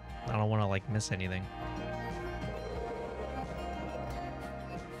 I don't want to like miss anything.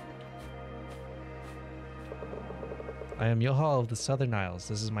 I am Yohal of the Southern Isles.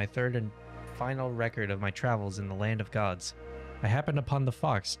 This is my third and final record of my travels in the land of gods. I happened upon the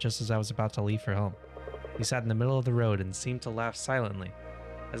fox just as I was about to leave for home. He sat in the middle of the road and seemed to laugh silently,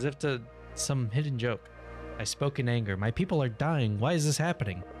 as if to some hidden joke. I spoke in anger. My people are dying. Why is this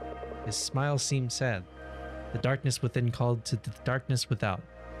happening? His smile seemed sad. The darkness within called to the darkness without.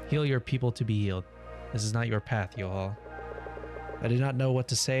 Heal your people to be healed. This is not your path, Yohal. I did not know what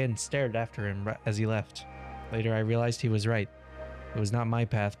to say and stared after him as he left. Later I realized he was right. It was not my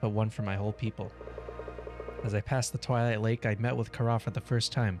path, but one for my whole people. As I passed the Twilight Lake, I met with Kara for the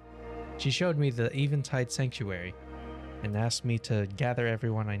first time. She showed me the Eventide Sanctuary and asked me to gather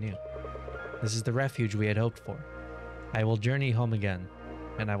everyone I knew. This is the refuge we had hoped for. I will journey home again,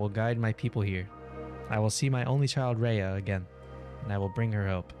 and I will guide my people here. I will see my only child Rhea again, and I will bring her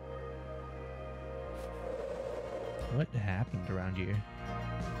hope. What happened around here?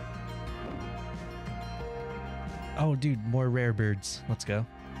 Oh, dude, more rare birds. Let's go.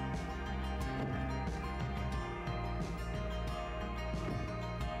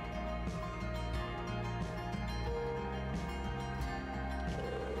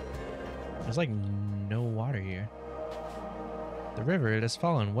 There's like no water here. The river, it has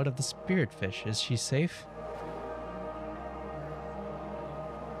fallen. What of the spirit fish? Is she safe?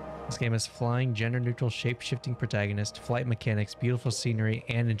 This game has flying, gender-neutral, shape-shifting protagonist, flight mechanics, beautiful scenery,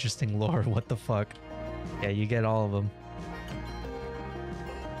 and interesting lore. What the fuck? Yeah, you get all of them.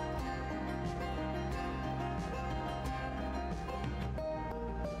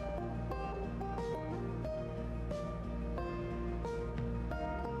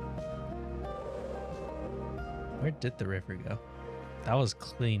 Where did the river go? That was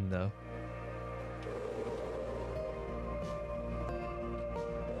clean, though.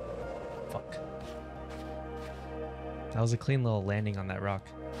 Fuck. That was a clean little landing on that rock.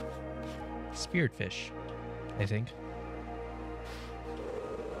 Spirit fish, I think.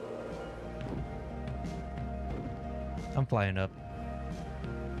 I'm flying up.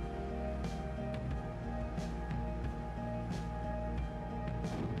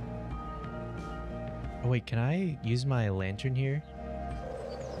 Oh wait, can I use my lantern here?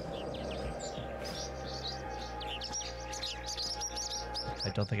 I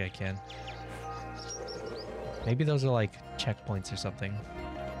don't think I can. Maybe those are like checkpoints or something.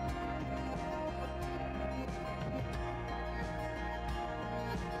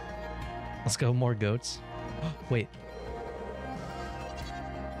 Let's go, more goats. Wait.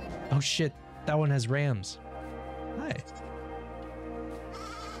 Oh shit, that one has rams. Hi.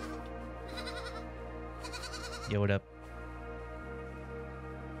 Yo, what up?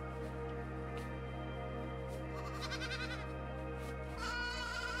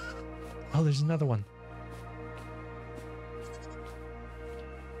 Oh, there's another one.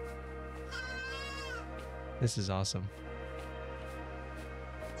 This is awesome.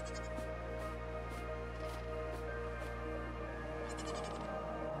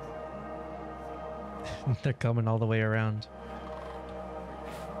 They're coming all the way around.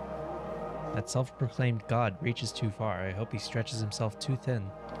 That self-proclaimed god reaches too far. I hope he stretches himself too thin.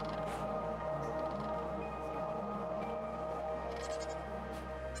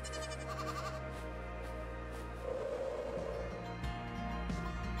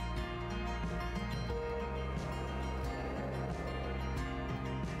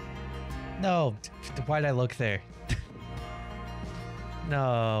 No, why'd I look there?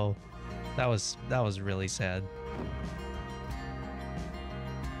 No, that was really sad.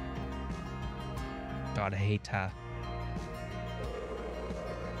 God, I hate Ta.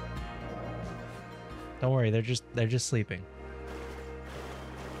 Don't worry, they're just sleeping.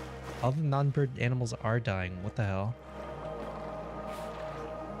 All the non-bird animals are dying. What the hell?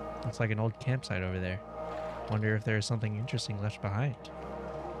 Looks like an old campsite over there. Wonder if there's something interesting left behind.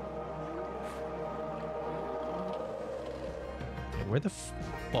 Okay, where the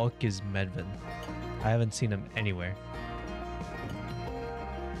fuck is Medvin? I haven't seen him anywhere.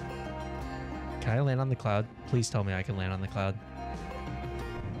 Can I land on the cloud? Please tell me I can land on the cloud.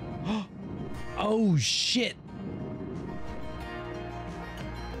 Oh shit!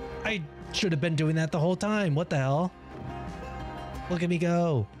 I should have been doing that the whole time. What the hell? Look at me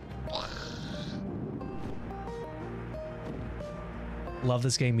go. Love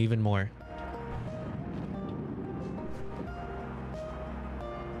this game even more.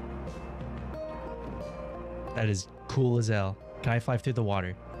 That is cool as hell. Can I fly through the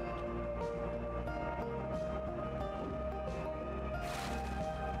water?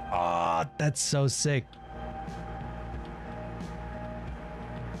 Ah, oh, that's so sick.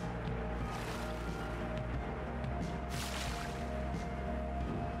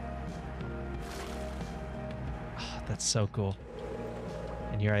 That's so cool.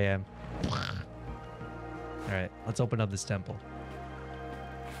 And here I am. Alright, let's open up this temple.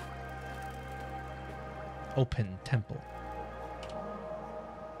 Open temple.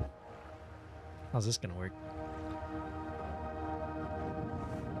 How's this gonna work?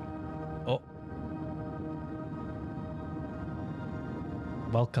 Oh.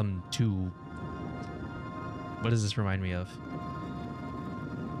 Welcome to... What does this remind me of?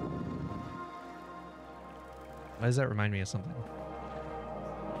 Why does that remind me of something?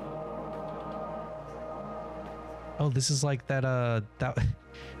 Oh, this is like that,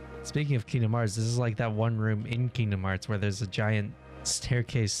 Speaking of Kingdom Hearts, this is like that one room in Kingdom Hearts where there's a giant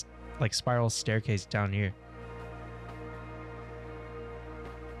staircase, like spiral staircase down here.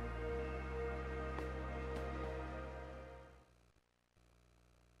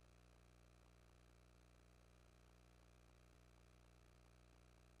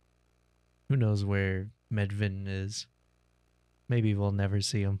 Who knows where Medvin is? Maybe we'll never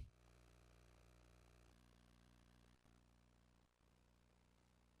see him.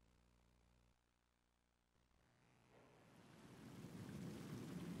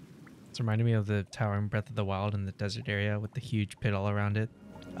 It's reminding me of the tower in Breath of the Wild in the desert area with the huge pit all around it.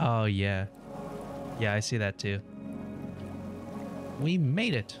 Oh, yeah. Yeah, I see that too. We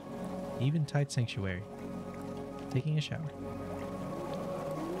made it! Eventide Sanctuary. Taking a shower.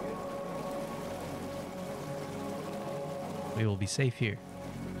 We will be safe here.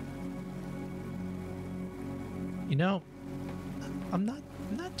 You know, I'm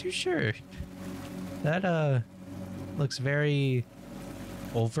not too sure. That looks very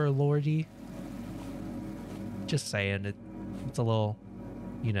overlordy. Just saying, it's a little,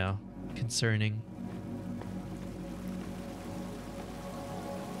 you know, concerning.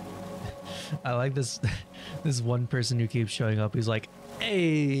 I like this this one person who keeps showing up. He's like,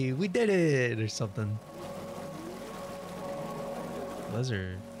 "Hey, we did it," or something. Those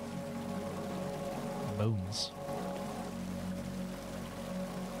are bones.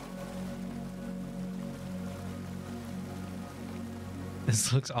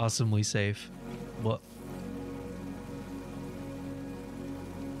 This looks awesomely safe. What?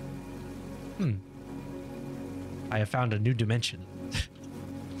 I have found a new dimension.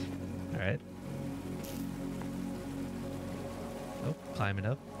 Alright. Oh, climbing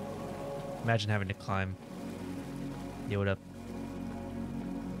up. Imagine having to climb. Yo, what up?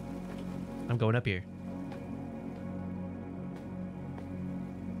 I'm going up here.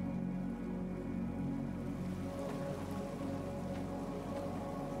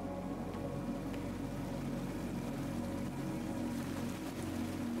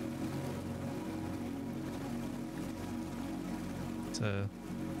 It's a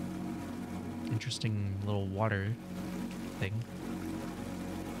interesting little water thing.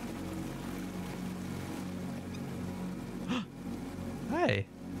 Hi.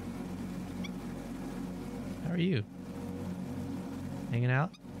 How are you? Hanging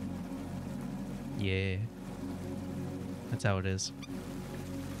out? Yeah. That's how it is.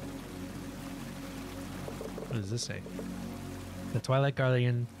 What does this say? The Twilight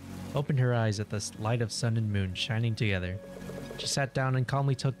Guardian opened her eyes at the light of sun and moon shining together. She sat down and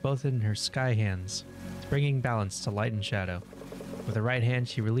calmly took both in her sky hands, bringing balance to light and shadow. With her right hand,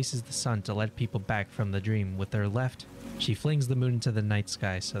 she releases the sun to let people back from the dream. With her left, she flings the moon into the night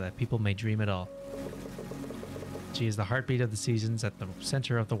sky so that people may dream it all. She is the heartbeat of the seasons at the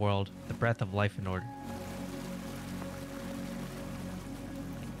center of the world, the breath of life and order.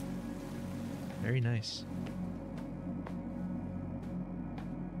 Very nice.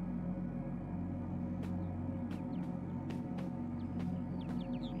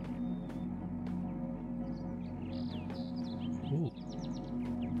 Ooh.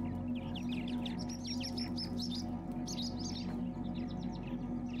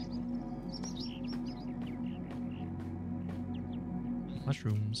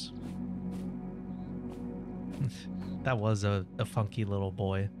 Mushrooms. That was a funky little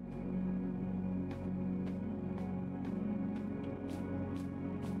boy.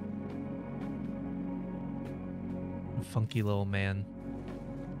 A funky little man.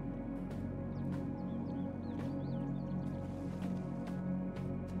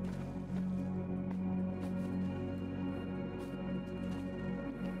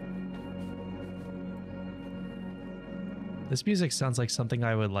 This music sounds like something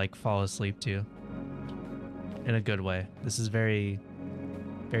I would like fall asleep to. In a good way. This is very,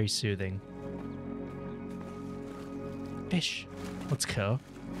 very soothing. Fish. Let's go.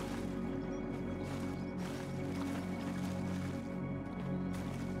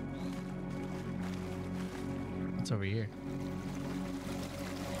 What's over here?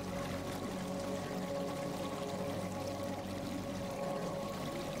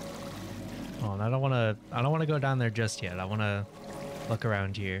 on. I don't want to go down there just yet. I want to look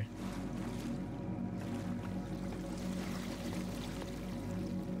around here.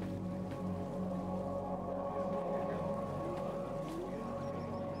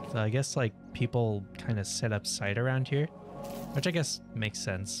 So I guess like people kind of set up site around here, which I guess makes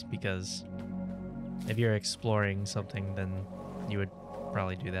sense because if you're exploring something, then you would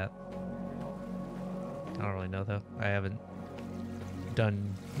probably do that. I don't really know though. I haven't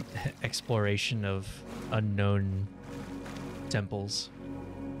done exploration of unknown temples.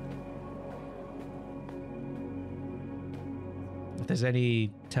 If there's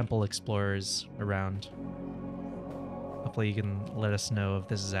any temple explorers around, hopefully you can let us know if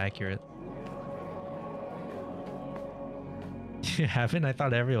this is accurate. You haven't? I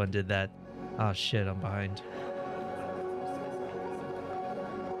thought everyone did that. Oh shit, I'm behind.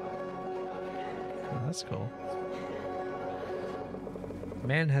 Oh, that's cool.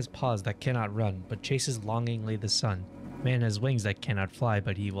 Man has paws that cannot run, but chases longingly the sun. Man has wings that cannot fly,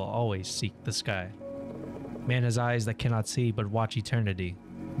 but he will always seek the sky. Man has eyes that cannot see, but watch eternity.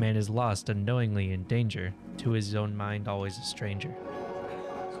 Man is lost unknowingly in danger, to his own mind always a stranger.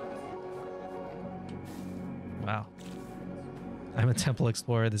 Wow. I'm a temple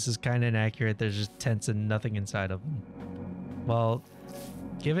explorer. This is kind of inaccurate. There's just tents and nothing inside of them. Well,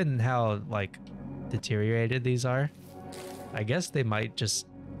 given how, like, deteriorated these are, I guess they might just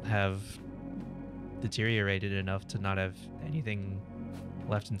have deteriorated enough to not have anything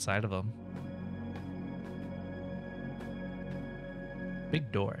left inside of them.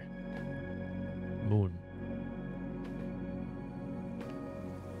 Big door. Moon.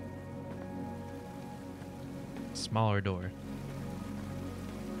 Smaller door.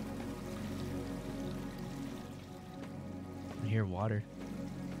 I hear water.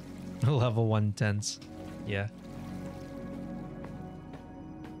 Level 1 tents. Yeah.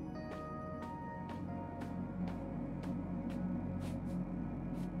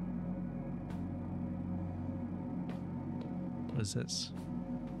 What is this?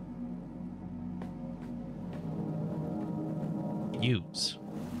 Use.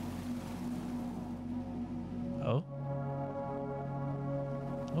 Oh.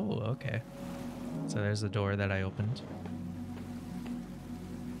 Oh, okay. So there's the door that I opened.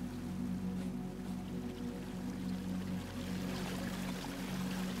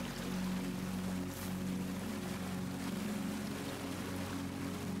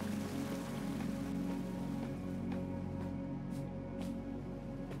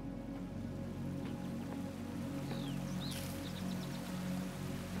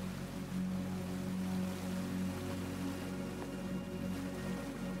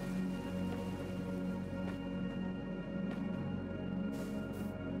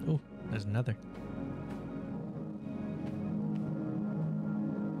 Oh, there's another.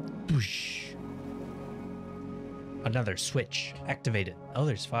 Boosh. Another switch activated. Oh,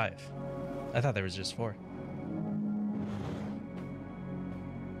 there's 5. I thought there was just 4.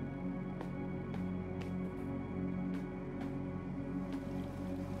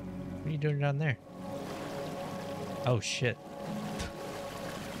 What are you doing down there? Oh, shit.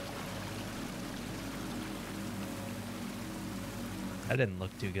 That didn't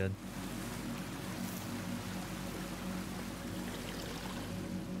look too good.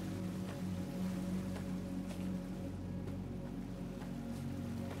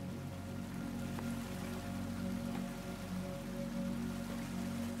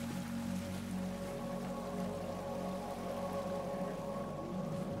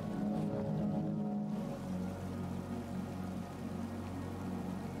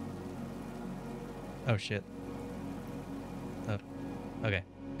 Oh shit. Oh, okay.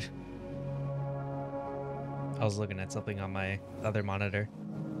 I was looking at something on my other monitor.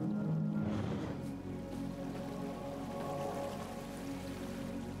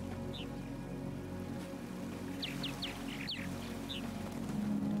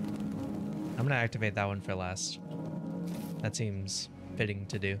 I'm gonna activate that one for last. That seems fitting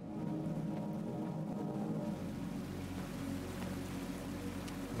to do.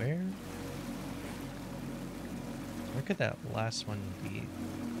 Where could that last one be?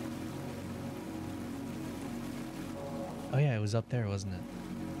 Oh yeah, it was up there, wasn't it?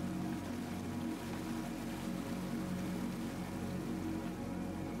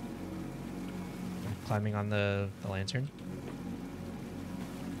 I'm climbing on the lantern.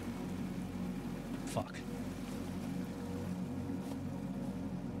 Fuck.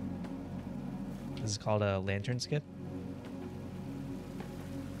 This is called a lantern skip.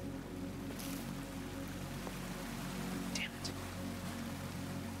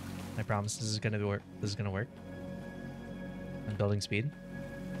 I promise this is gonna work. This is gonna work. I'm building speed.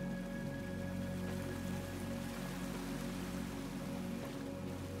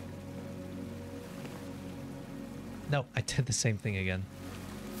 No, I did the same thing again.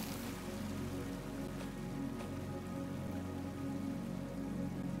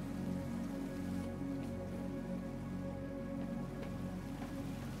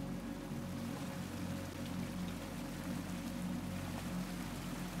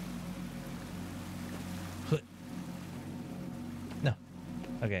 No.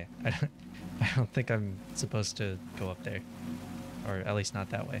 Okay. I don't think I'm supposed to go up there. Or at least not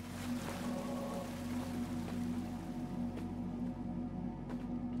that way.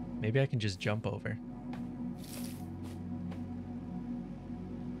 Maybe I can just jump over.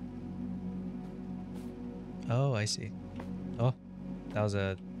 Oh, I see. Oh, that was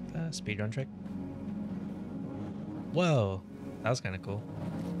a speedrun trick. Whoa, that was kind of cool.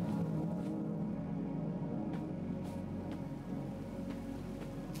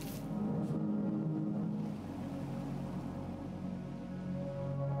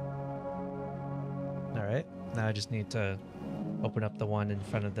 All right, now I just need to open up the one in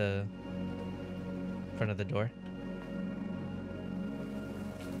front of the door.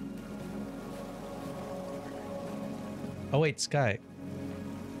 Oh wait, Sky.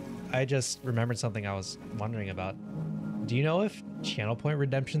 I just remembered something I was wondering about. Do you know if channel point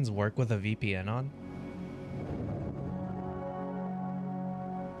redemptions work with a VPN on?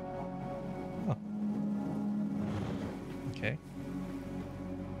 Oh. Okay.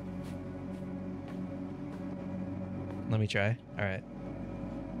 Let me try. All right.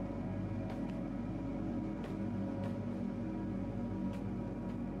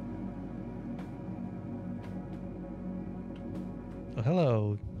 Oh,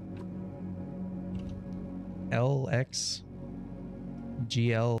 hello. LX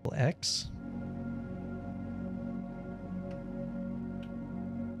GLX.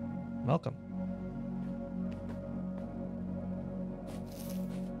 Welcome.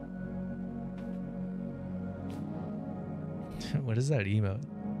 What is that emote?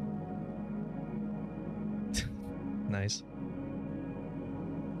 Nice.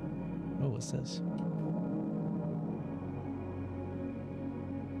 Oh, what's this?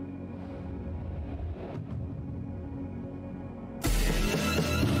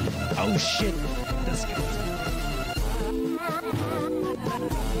 Oh shit! This goes.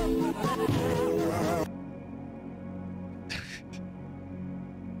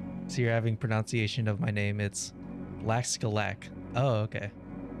 So you're having pronunciation of my name. It's Laxgalak. Oh, okay.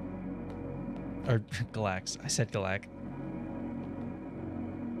 Or Galax. I said Galak.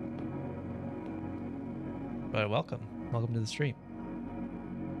 But welcome. Welcome to the stream.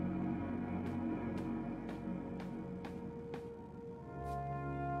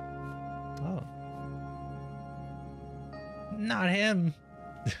 Oh. Not him.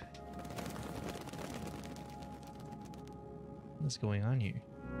 What's going on here?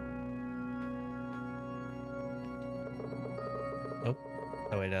 Oh.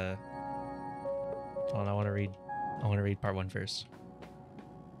 Oh wait, hold on, I want to read part 1 first.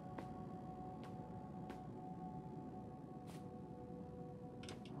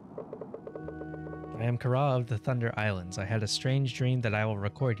 I am Kara of the Thunder Islands. I had a strange dream that I will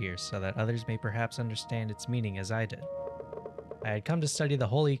record here so that others may perhaps understand its meaning as I did. I had come to study the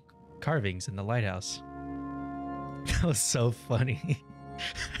holy carvings in the lighthouse. That was so funny.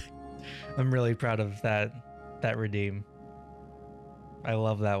 I'm really proud of that redeem. I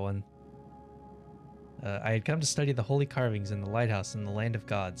love that one. I had come to study the holy carvings in the lighthouse in the land of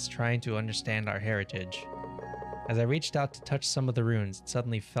gods, trying to understand our heritage. As I reached out to touch some of the runes, it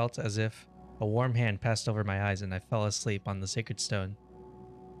suddenly felt as if a warm hand passed over my eyes and I fell asleep on the sacred stone.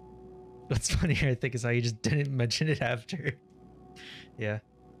 What's funnier, I think, is how you just didn't mention it after. Yeah.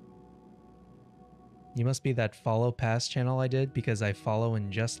 You must be that follow pass channel I did because I follow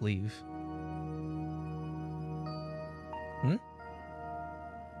and just leave. Hmm?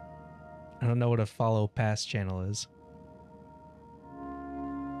 I don't know what a follow pass channel is.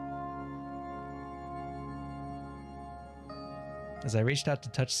 As I reached out to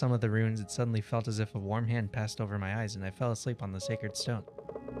touch some of the runes, it suddenly felt as if a warm hand passed over my eyes and I fell asleep on the sacred stone.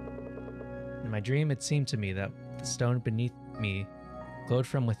 In my dream, it seemed to me that the stone beneath me glowed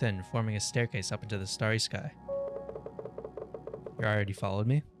from within, forming a staircase up into the starry sky. You already followed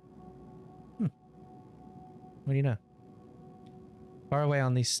me? What do you know? Far away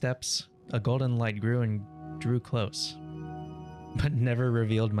on these steps, a golden light grew and drew close, but never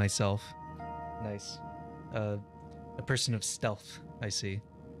revealed myself. Nice. A person of stealth, I see.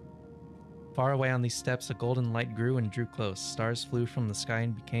 Far away on these steps, a golden light grew and drew close. Stars flew from the sky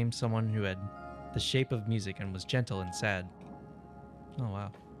and became someone who had the shape of music and was gentle and sad. Oh,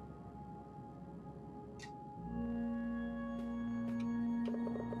 wow.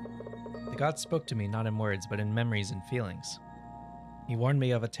 God spoke to me not in words, but in memories and feelings. He warned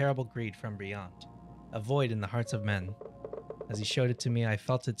me of a terrible greed from beyond, a void in the hearts of men. As he showed it to me, I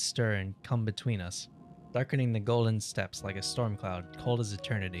felt it stir and come between us, darkening the golden steps like a storm cloud, cold as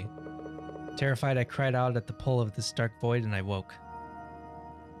eternity. Terrified, I cried out at the pull of this dark void, and I woke.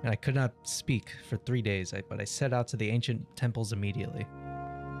 And I could not speak for 3 days, but I set out to the ancient temples immediately.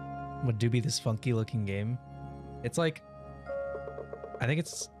 Would do be this funky-looking game. It's like, I think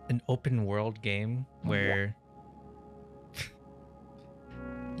it's an open-world game where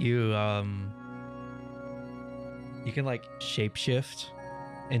you can like shapeshift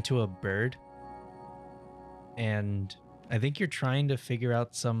into a bird, and I think you're trying to figure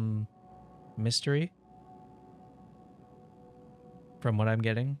out some mystery from what I'm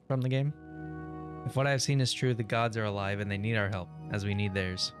getting from the game. If what I've seen is true, the gods are alive and they need our help as we need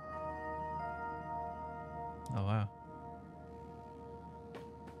theirs. Oh wow.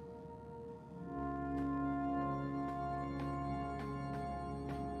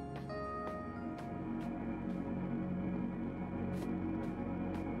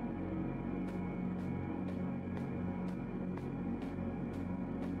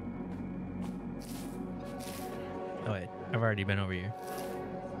 Oh wait, I've already been over here.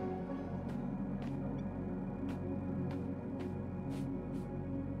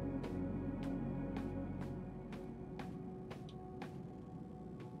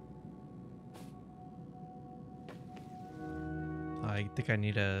 I think I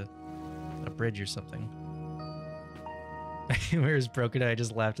need a bridge or something. Where's Broken? I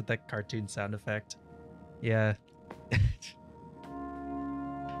just laughed at that cartoon sound effect. Yeah.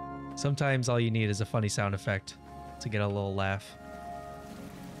 Sometimes all you need is a funny sound effect to get a little laugh.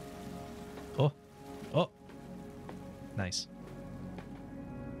 Oh. Oh. Nice.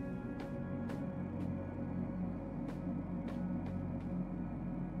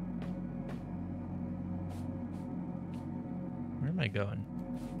 Where am I going?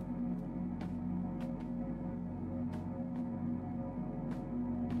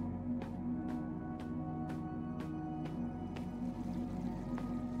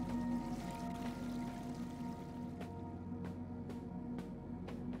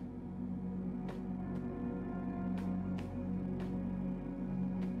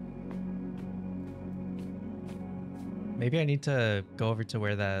 Maybe I need to go over to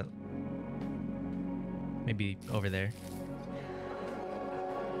where that... Maybe over there.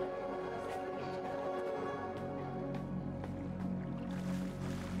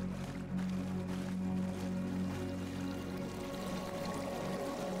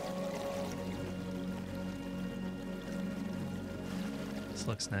 This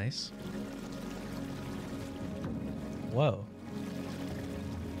looks nice. Whoa.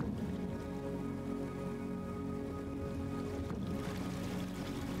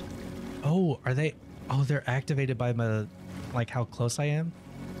 Oh, are they... Oh, they're activated by my... Like, how close I am?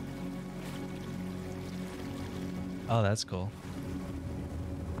 Oh, that's cool.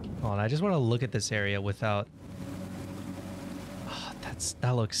 Hold on, I just want to look at this area without... Oh,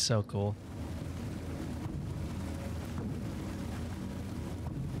 that looks so cool.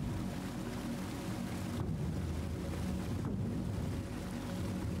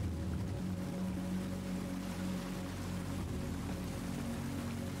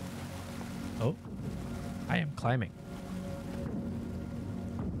 Oh, I am climbing.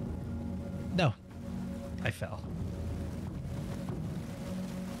 No, I fell.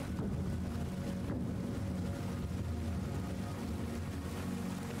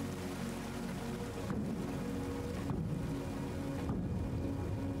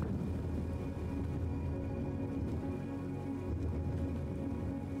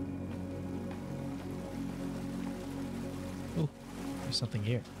 Oh, there's something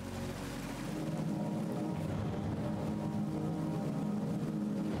here.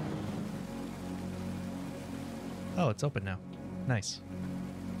 Oh, it's open now. Nice.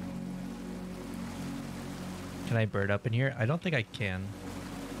 Can I bird up in here? I don't think I can.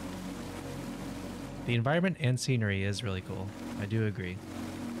 The environment and scenery is really cool. I do agree.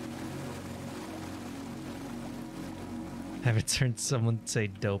 Haven't heard someone say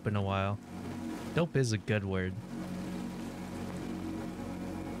dope in a while. Dope is a good word.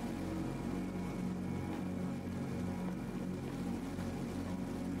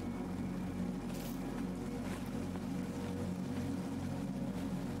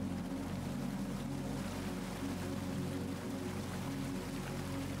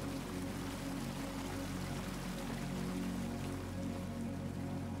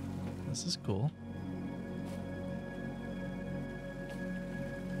 This is cool.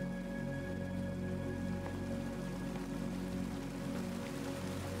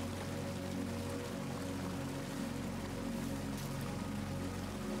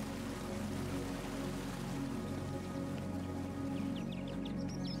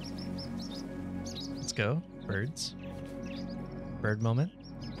 go. Birds. Bird moment.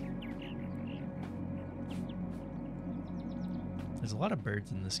 There's a lot of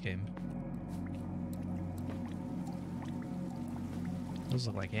birds in this game. Those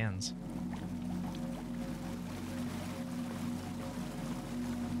look like hands.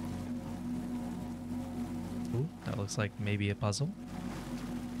 Ooh, that looks like maybe a puzzle.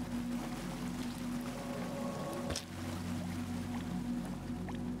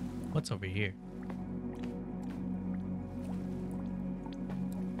 What's over here?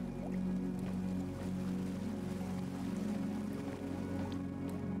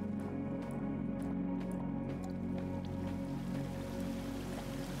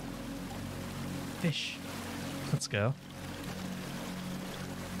 Fish. Let's go.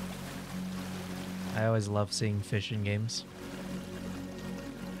 I always love seeing fish in games.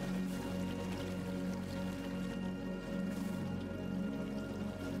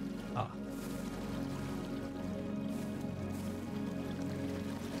 Ah.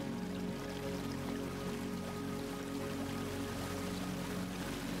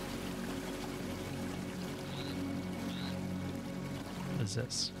 What is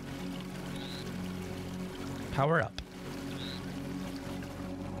this? Power up.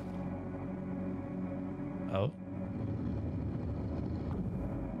 Oh.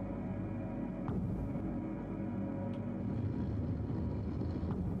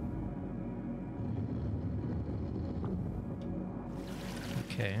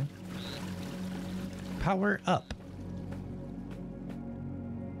 Okay. Power up.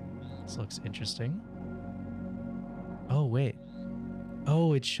 This looks interesting. Oh, wait.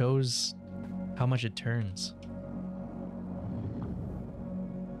 Oh, it shows how much it turns.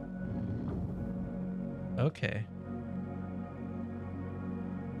 Okay.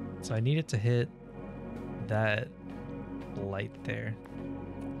 So I need it to hit that light there.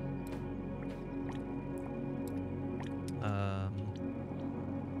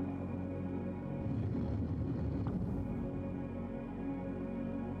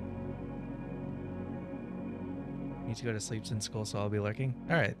 Need to go to sleep since school, so I'll be lurking.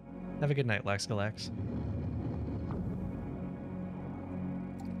 All right. Have a good night, Laxgalax.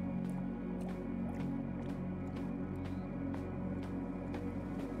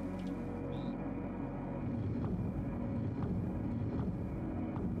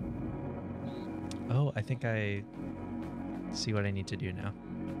 Oh, I think I see what I need to do now.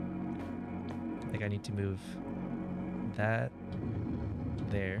 I think I need to move that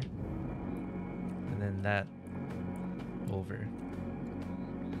there, and then that over.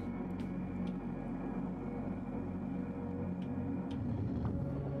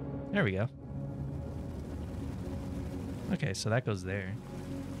 There we go. Okay, so that goes there.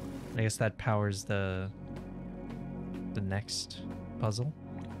 I guess that powers the next puzzle.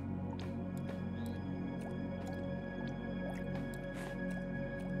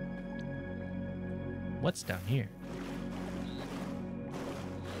 What's down here?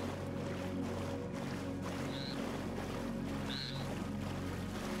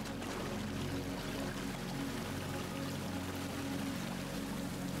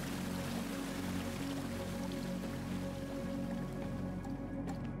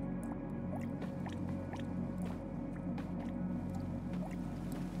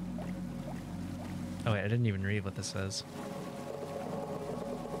 Oh wait, I didn't even read what this says.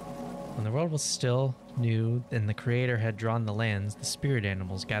 When the world was still new and the Creator had drawn the lands, the spirit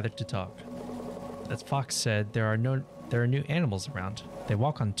animals gathered to talk. As Fox said, there are new animals around. They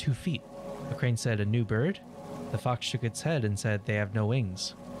walk on 2 feet. The crane said, a new bird? The fox shook its head and said, they have no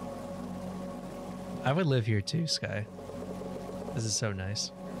wings. I would live here too, Sky. This is so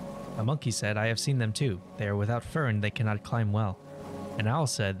nice. A monkey said, I have seen them too. They are without fur and they cannot climb well. An owl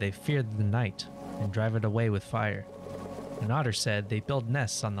said, they fear the night and drive it away with fire. An otter said, they build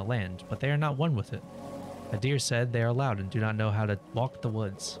nests on the land, but they are not one with it. A deer said, they are loud and do not know how to walk the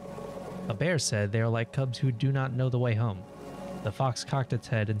woods. A bear said, they are like cubs who do not know the way home. The fox cocked its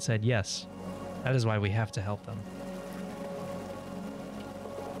head and said, yes, that is why we have to help them.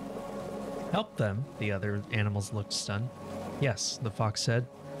 Help them? The other animals looked stunned. Yes, the fox said.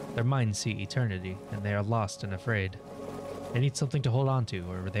 Their minds see eternity, and they are lost and afraid. They need something to hold on to,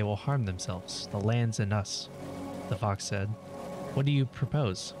 or they will harm themselves, the lands and us. The fox said. What do you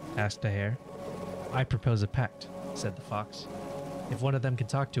propose? Asked a hare. I propose a pact, said the fox. If one of them can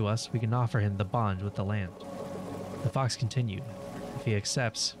talk to us, we can offer him the bond with the land. The fox continued. If he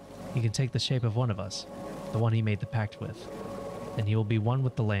accepts, he can take the shape of one of us, the one he made the pact with. Then he will be one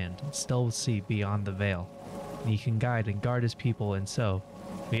with the land, and still see beyond the veil. And he can guide and guard his people, and so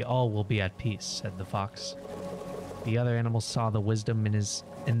we all will be at peace, said the fox. The other animals saw the wisdom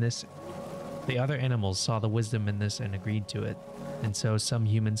in this The other animals saw the wisdom in this and agreed to it, and so some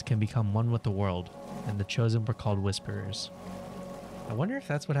humans can become one with the world, and the chosen were called whisperers. I wonder if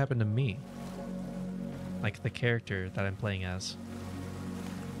that's what happened to me. Like the character that I'm playing as.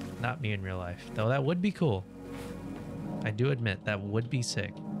 Not me in real life, though that would be cool. I do admit that would be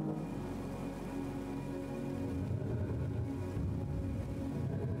sick.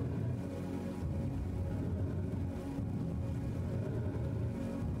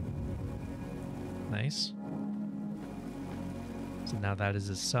 Nice. So now that is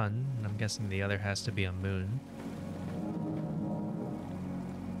a sun, and I'm guessing the other has to be a moon.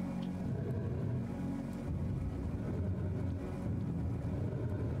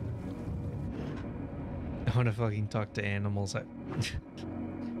 I want to fucking talk to animals.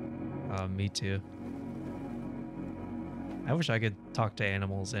 Me too. I wish I could talk to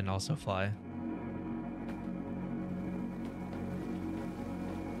animals and also fly.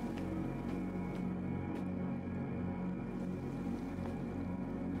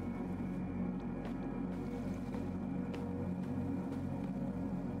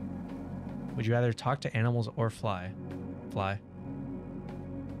 Would you rather talk to animals or fly? Fly.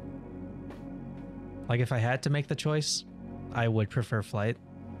 Like if I had to make the choice, I would prefer flight.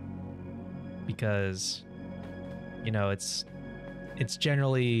 Because, you know, it's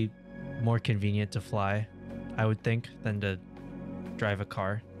generally more convenient to fly, I would think, than to drive a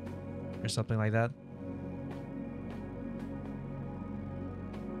car or something like that.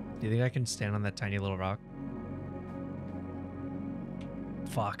 Do you think I can stand on that tiny little rock?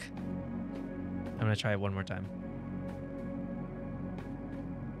 Fuck. I'm gonna try it one more time.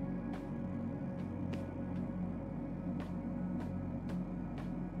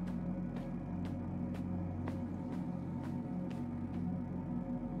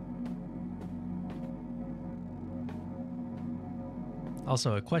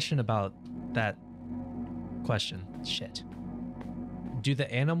 Also, a question about that question. Shit. Do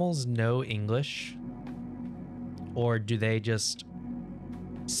the animals know English? Or do they just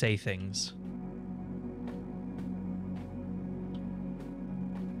say things?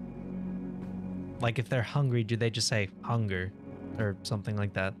 Like if they're hungry, do they just say hunger or something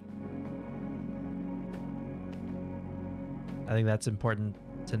like that? I think that's important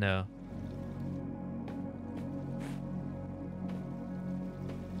to know.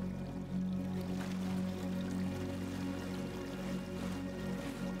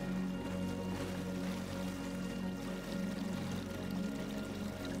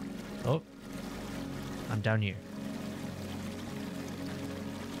 Oh, I'm down here.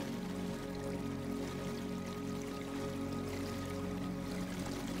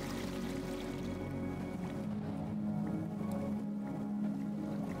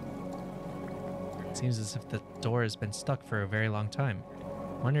 Seems as if the door has been stuck for a very long time.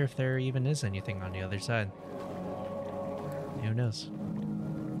 Wonder if there even is anything on the other side. Who knows?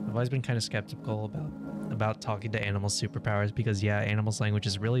 I've always been kind of skeptical about talking to animals' superpowers because, yeah, animals' language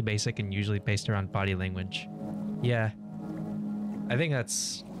is really basic and usually based around body language. Yeah. I think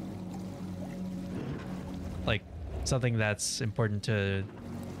that's like something that's important to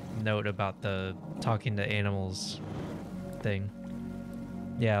note about the talking to animals thing.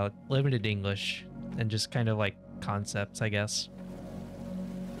 Yeah, limited English. And just kind of like concepts, I guess.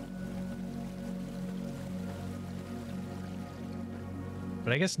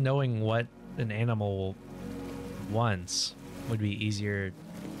 But I guess knowing what an animal wants would be easier,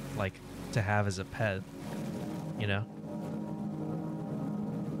 like, to have as a pet, you know?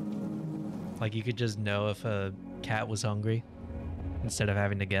 Like you could just know if a cat was hungry instead of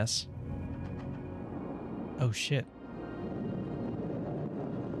having to guess. Oh shit.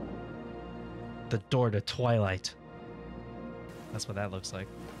 The door to Twilight. That's what that looks like.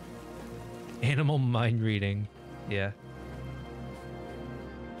 Animal mind reading. Yeah.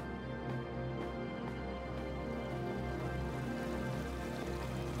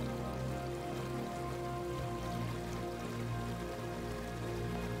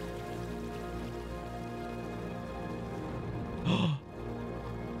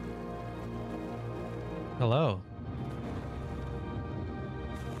 Hello.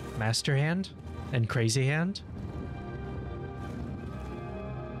 Master Hand? And Crazy Hand?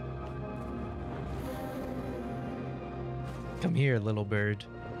 Come here, little bird.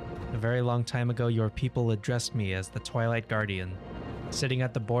 A very long time ago, your people addressed me as the Twilight Guardian, sitting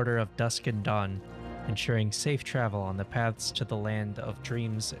at the border of dusk and dawn, ensuring safe travel on the paths to the land of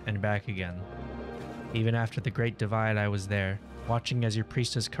dreams and back again. Even after the Great Divide, I was there, watching as your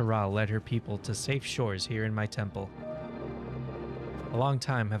priestess Karal led her people to safe shores here in my temple. A long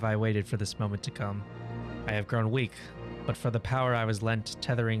time have I waited for this moment to come. I have grown weak, but for the power I was lent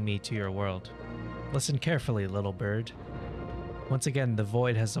tethering me to your world. Listen carefully, little bird. Once again, the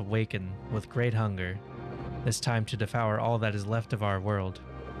void has awakened with great hunger, this time to devour all that is left of our world.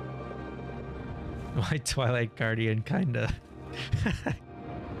 My Twilight Guardian kinda...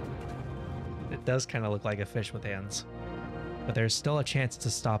 It does kinda look like a fish with hands. But there's still a chance to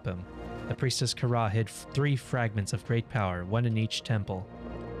stop him. The priestess Kara hid 3 fragments of great power, 1 in each temple.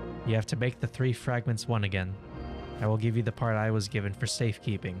 You have to make the 3 fragments one again. I will give you the part I was given for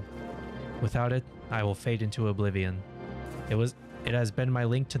safekeeping. Without it, I will fade into oblivion. It has been my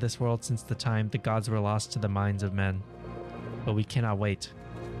link to this world since the time the gods were lost to the minds of men. But we cannot wait.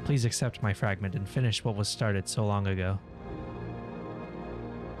 Please accept my fragment and finish what was started so long ago.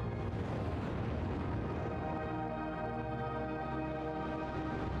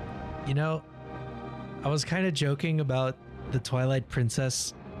 You know, I was kind of joking about the Twilight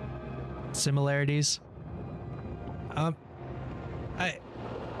Princess similarities. I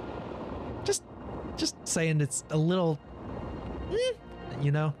just saying it's a little,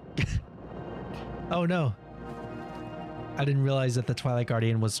 you know. Oh no, I didn't realize that the Twilight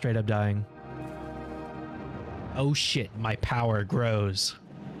Guardian was straight up dying. Oh shit, my power grows.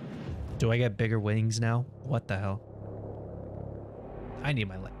 Do I get bigger wings now? What the hell? I need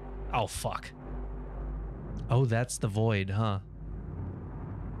my leg. Oh fuck. Oh, that's the void, huh?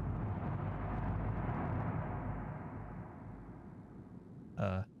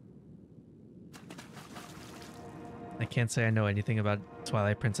 I can't say I know anything about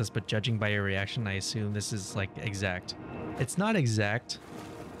Twilight Princess, but judging by your reaction, I assume this is like exact. It's not exact.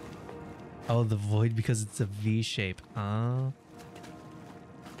 Oh, the void because it's a V shape.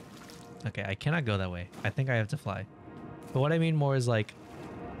 Okay, I cannot go that way. I think I have to fly. But what I mean more is like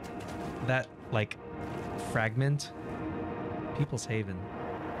that like fragment. People's Haven.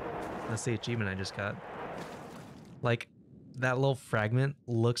 That's the achievement I just got. Like that little fragment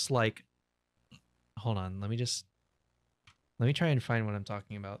looks like, hold on, let me try and find what I'm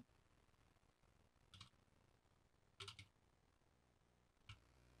talking about.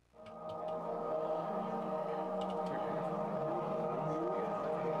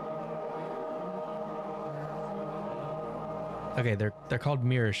 Okay, they're called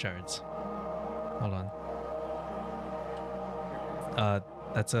mirror shards. Hold on.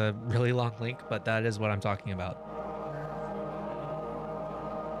 That's a really long link, but that is what I'm talking about.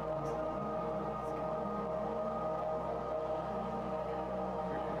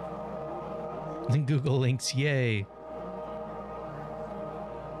 Google links, yay.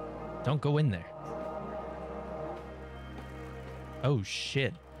 Don't go in there. Oh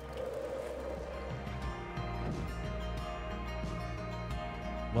shit.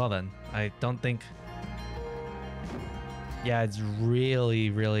 Well then, I don't think... Yeah, it's really,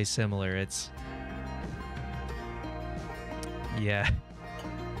 really similar. It's... Yeah.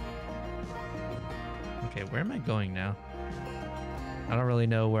 Okay, where am I going now? I don't really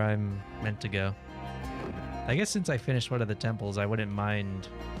know where I'm meant to go. I guess since I finished one of the temples, I wouldn't mind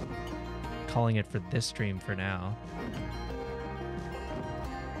calling it for this stream for now.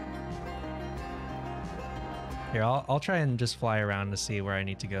 Here, I'll try and just fly around to see where I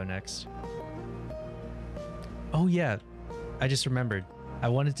need to go next. Oh yeah, I just remembered. I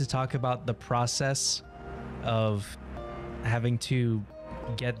wanted to talk about the process of having to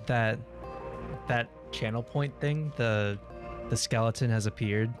get that channel point thing, the skeleton has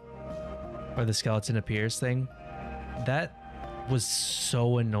appeared, or the skeleton appears thing. That was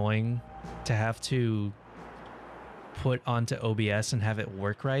so annoying to have to put onto OBS and have it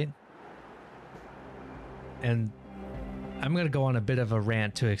work right. And I'm gonna go on a bit of a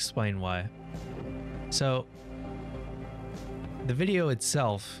rant to explain why. So the video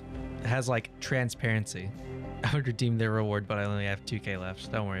itself has like transparency. I would redeem their reward, but I only have 2k left,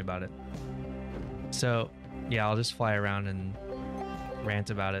 so don't worry about it. So yeah, I'll just fly around and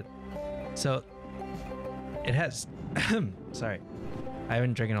rant about it. So it has sorry, I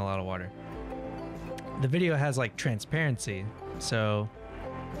haven't drinking a lot of water. The video has like transparency, so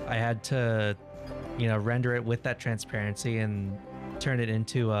I had to, you know, render it with that transparency and turn it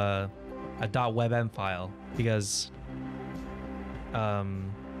into a .webm file, because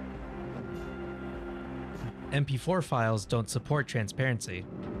MP4 files don't support transparency,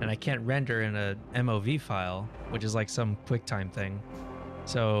 and I can't render in a MOV file, which is like some QuickTime thing.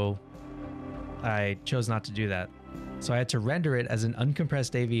 So I chose not to do that. So I had to render it as an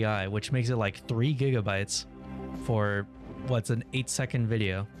uncompressed AVI, which makes it like 3 gigabytes for what's an 8-second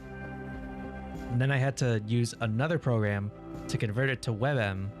video. And then I had to use another program to convert it to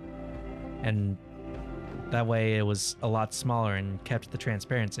WebM, and that way it was a lot smaller and kept the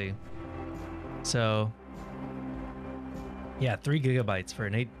transparency. So Yeah, 3 GB for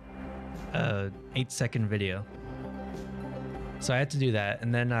an 8-second video. So I had to do that,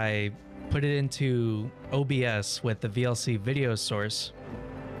 and then I put it into OBS with the VLC video source.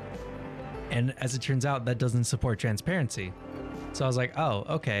 And as it turns out, that doesn't support transparency. So I was like, oh,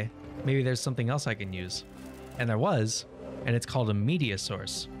 okay, maybe there's something else I can use. And there was, and it's called a media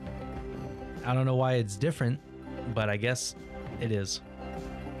source. I don't know why it's different, but I guess it is.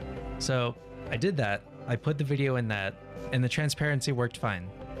 So I did that. I put the video in that, and the transparency worked fine.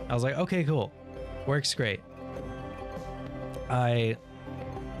 I was like, okay, cool. Works great. I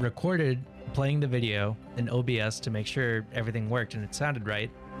recorded playing the video in OBS to make sure everything worked and it sounded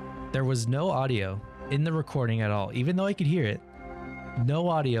right. There was no audio in the recording at all, even though I could hear it. No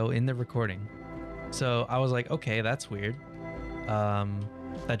audio in the recording. So I was like, okay, that's weird.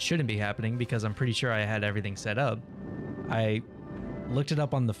 That shouldn't be happening because I'm pretty sure I had everything set up. I looked it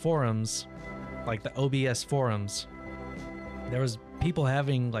up on the forums, like the OBS forums. There was people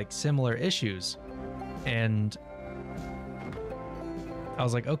having like similar issues, and I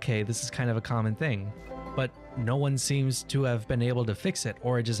was like, okay, this is kind of a common thing, but no one seems to have been able to fix it,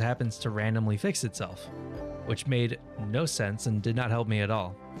 or it just happens to randomly fix itself, which made no sense and did not help me at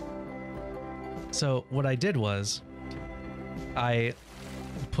all. So what I did was I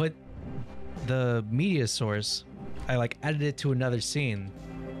put the media source, I like added it to another scene,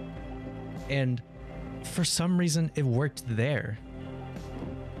 and for some reason it worked there,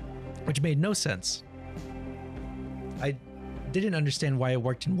 which made no sense. I didn't understand why it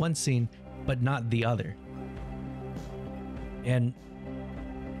worked in one scene but not the other. And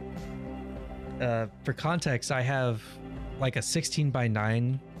for context, I have like a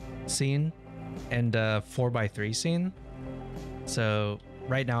 16:9 scene and a 4:3 scene. So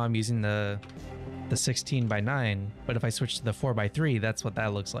right now I'm using the 16:9, but if I switch to the 4:3, that's what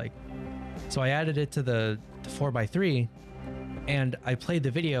that looks like. So I added it to the 4:3, and I played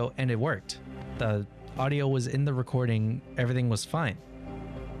the video and it worked. The audio was in the recording, everything was fine.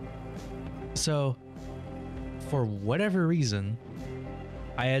 So for whatever reason,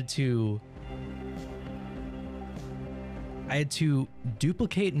 I had to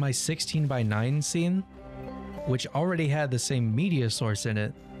duplicate my 16:9 scene, which already had the same media source in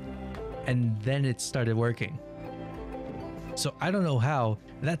it, and then it started working. So I don't know how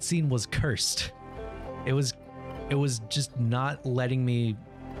that scene was cursed. It was just not letting me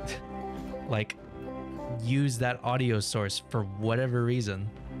like use that audio source for whatever reason,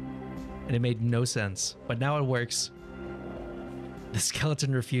 and it made no sense. But now it works. The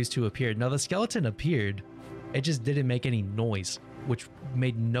skeleton refused to appear. No, the skeleton appeared, it just didn't make any noise, which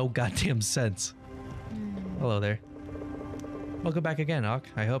made no goddamn sense. Hello there. Welcome back again, Hawk.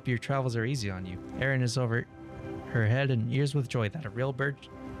 I hope your travels are easy on you. Erin is over her head and ears with joy that a real bird...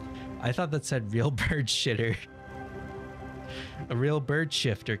 I thought that said real bird shitter. A real bird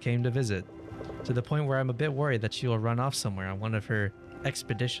shifter came to visit, to the point where I'm a bit worried that she will run off somewhere on one of her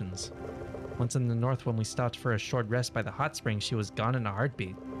expeditions. Once in the north, when we stopped for a short rest by the hot springs, she was gone in a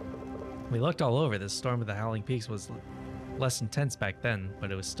heartbeat. We looked all over. The storm of the Howling Peaks was less intense back then,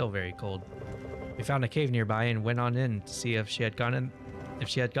 but it was still very cold. We found a cave nearby and went on in to see if she had gone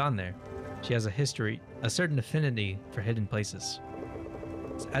there. She has a certain affinity for hidden places.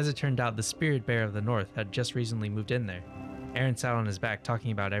 As it turned out, the spirit bear of the north had just recently moved in there. Aaron sat on his back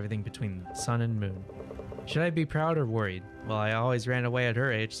talking about everything between the sun and moon. Should I be proud or worried? Well, I always ran away at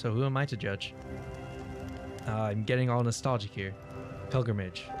her age, so who am I to judge? I'm getting all nostalgic here.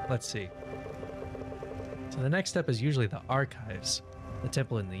 Pilgrimage. Let's see. So the next step is usually the archives, the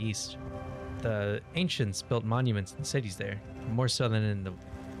temple in the east. The ancients built monuments and cities there, more so than in the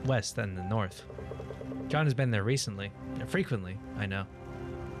west than the north. John has been there recently, frequently, I know.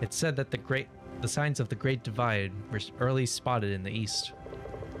 It's said that the signs of the Great Divide were early spotted in the east.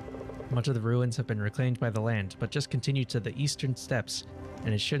 Much of the ruins have been reclaimed by the land, but just continue to the eastern steps,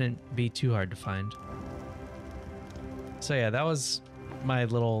 and it shouldn't be too hard to find. So yeah, that was my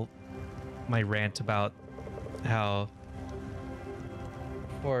rant about how,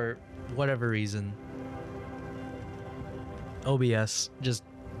 for whatever reason, OBS just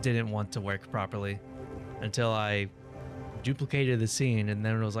didn't want to work properly until I duplicated the scene, and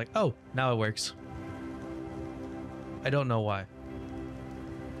then it was like, oh, now it works. I don't know why.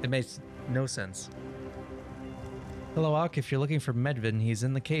 It makes no sense. Hello, Ak. If you're looking for Medvin, he's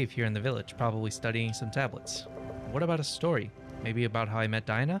in the cave here in the village, probably studying some tablets. What about a story? Maybe about how I met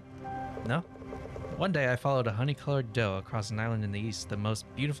Dinah? No? One day I followed a honey-colored doe across an island in the east, the most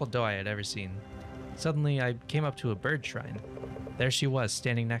beautiful doe I had ever seen. Suddenly, I came up to a bird shrine. There she was,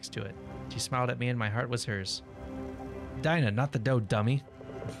 standing next to it. She smiled at me and my heart was hers. Dinah, not the doe, dummy.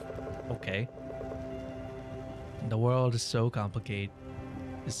 Okay. The world is so complicated.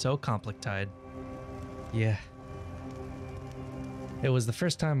 It's so complicated. Yeah. It was the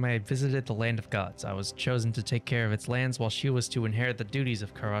first time I had visited the land of gods. I was chosen to take care of its lands while she was to inherit the duties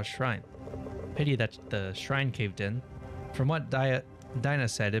of Kara's shrine. Pity that the shrine caved in. From what Dinah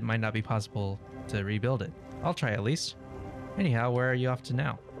said, it might not be possible to rebuild it. I'll try at least. Anyhow, where are you off to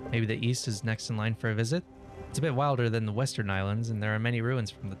now? Maybe the east is next in line for a visit? It's a bit wilder than the western islands, and there are many ruins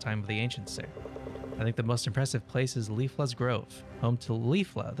from the time of the ancients there. I think the most impressive place is Leafla's Grove, home to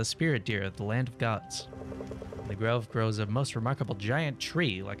Leafla, the spirit deer of the land of gods. In the grove grows a most remarkable giant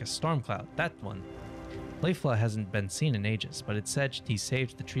tree, like a storm cloud, that one. Leafla hasn't been seen in ages, but it's said he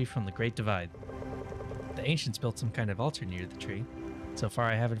saved the tree from the Great Divide. The ancients built some kind of altar near the tree. So far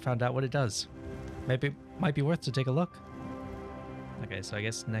I haven't found out what it does. Maybe might be worth to take a look. Okay, so I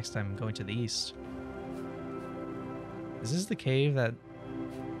guess next time I'm going to the east. Is this the cave that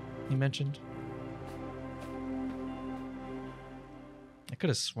you mentioned? I could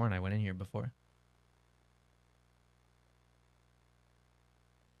have sworn I went in here before.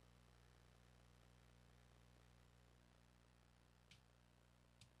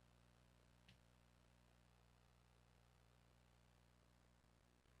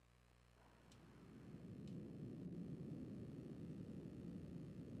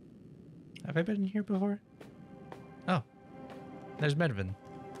 Have I been in here before? Oh, there's Medvin.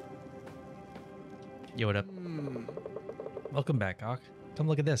 Yo, what up? Welcome back, Hawk. Come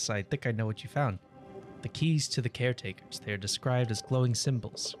look at this. I think I know what you found. The keys to the caretakers. They are described as glowing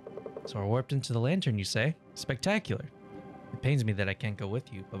symbols. So we're warped into the lantern, you say? Spectacular. It pains me that I can't go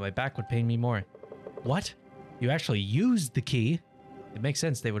with you, but my back would pain me more. What? You actually used the key? It makes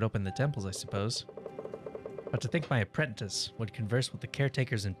sense they would open the temples, I suppose. But to think my apprentice would converse with the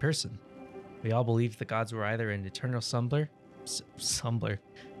caretakers in person. We all believed the gods were either in eternal slumber,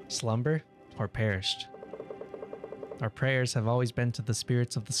 or perished. Our prayers have always been to the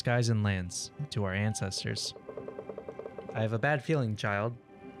spirits of the skies and lands, to our ancestors. I have a bad feeling, child,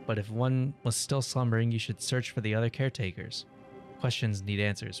 but if one was still slumbering, you should search for the other caretakers. Questions need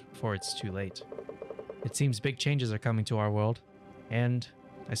answers before it's too late. It seems big changes are coming to our world, and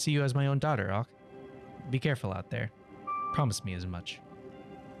I see you as my own daughter, Hawk. Be careful out there. Promise me as much.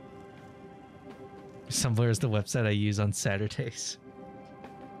 Tumblr is the website I use on Saturdays.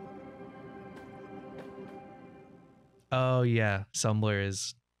 Oh yeah, Tumblr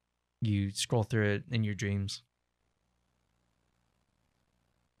is you scroll through it in your dreams.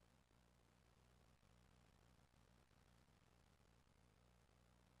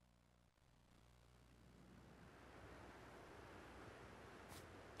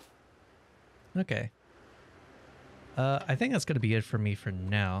 Okay. I think that's gonna be it for me for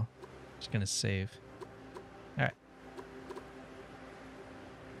now. Just gonna save. Alright.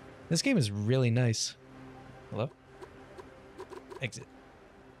 This game is really nice. Hello? Exit.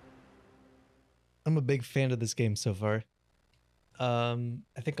 I'm a big fan of this game so far. I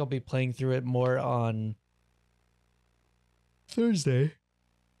think I'll be playing through it more on Thursday.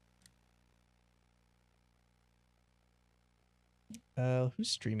 Who's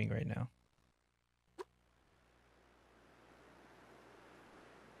streaming right now?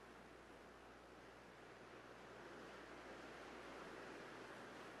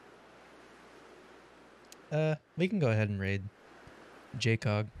 We can go ahead and raid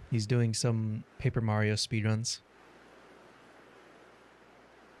Jcog. He's doing some Paper Mario speedruns.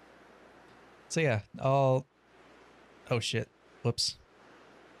 So yeah, oh shit. Whoops.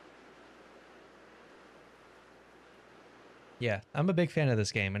 Yeah, I'm a big fan of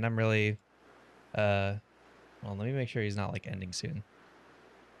this game, and I'm really, well, let me make sure he's not like ending soon.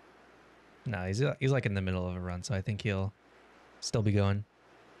 No, he's like in the middle of a run, so I think he'll still be going.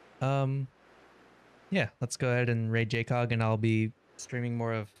 Yeah, let's go ahead and raid Jcog, and I'll be streaming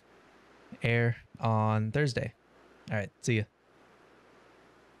more of AER on Thursday. All right, see ya.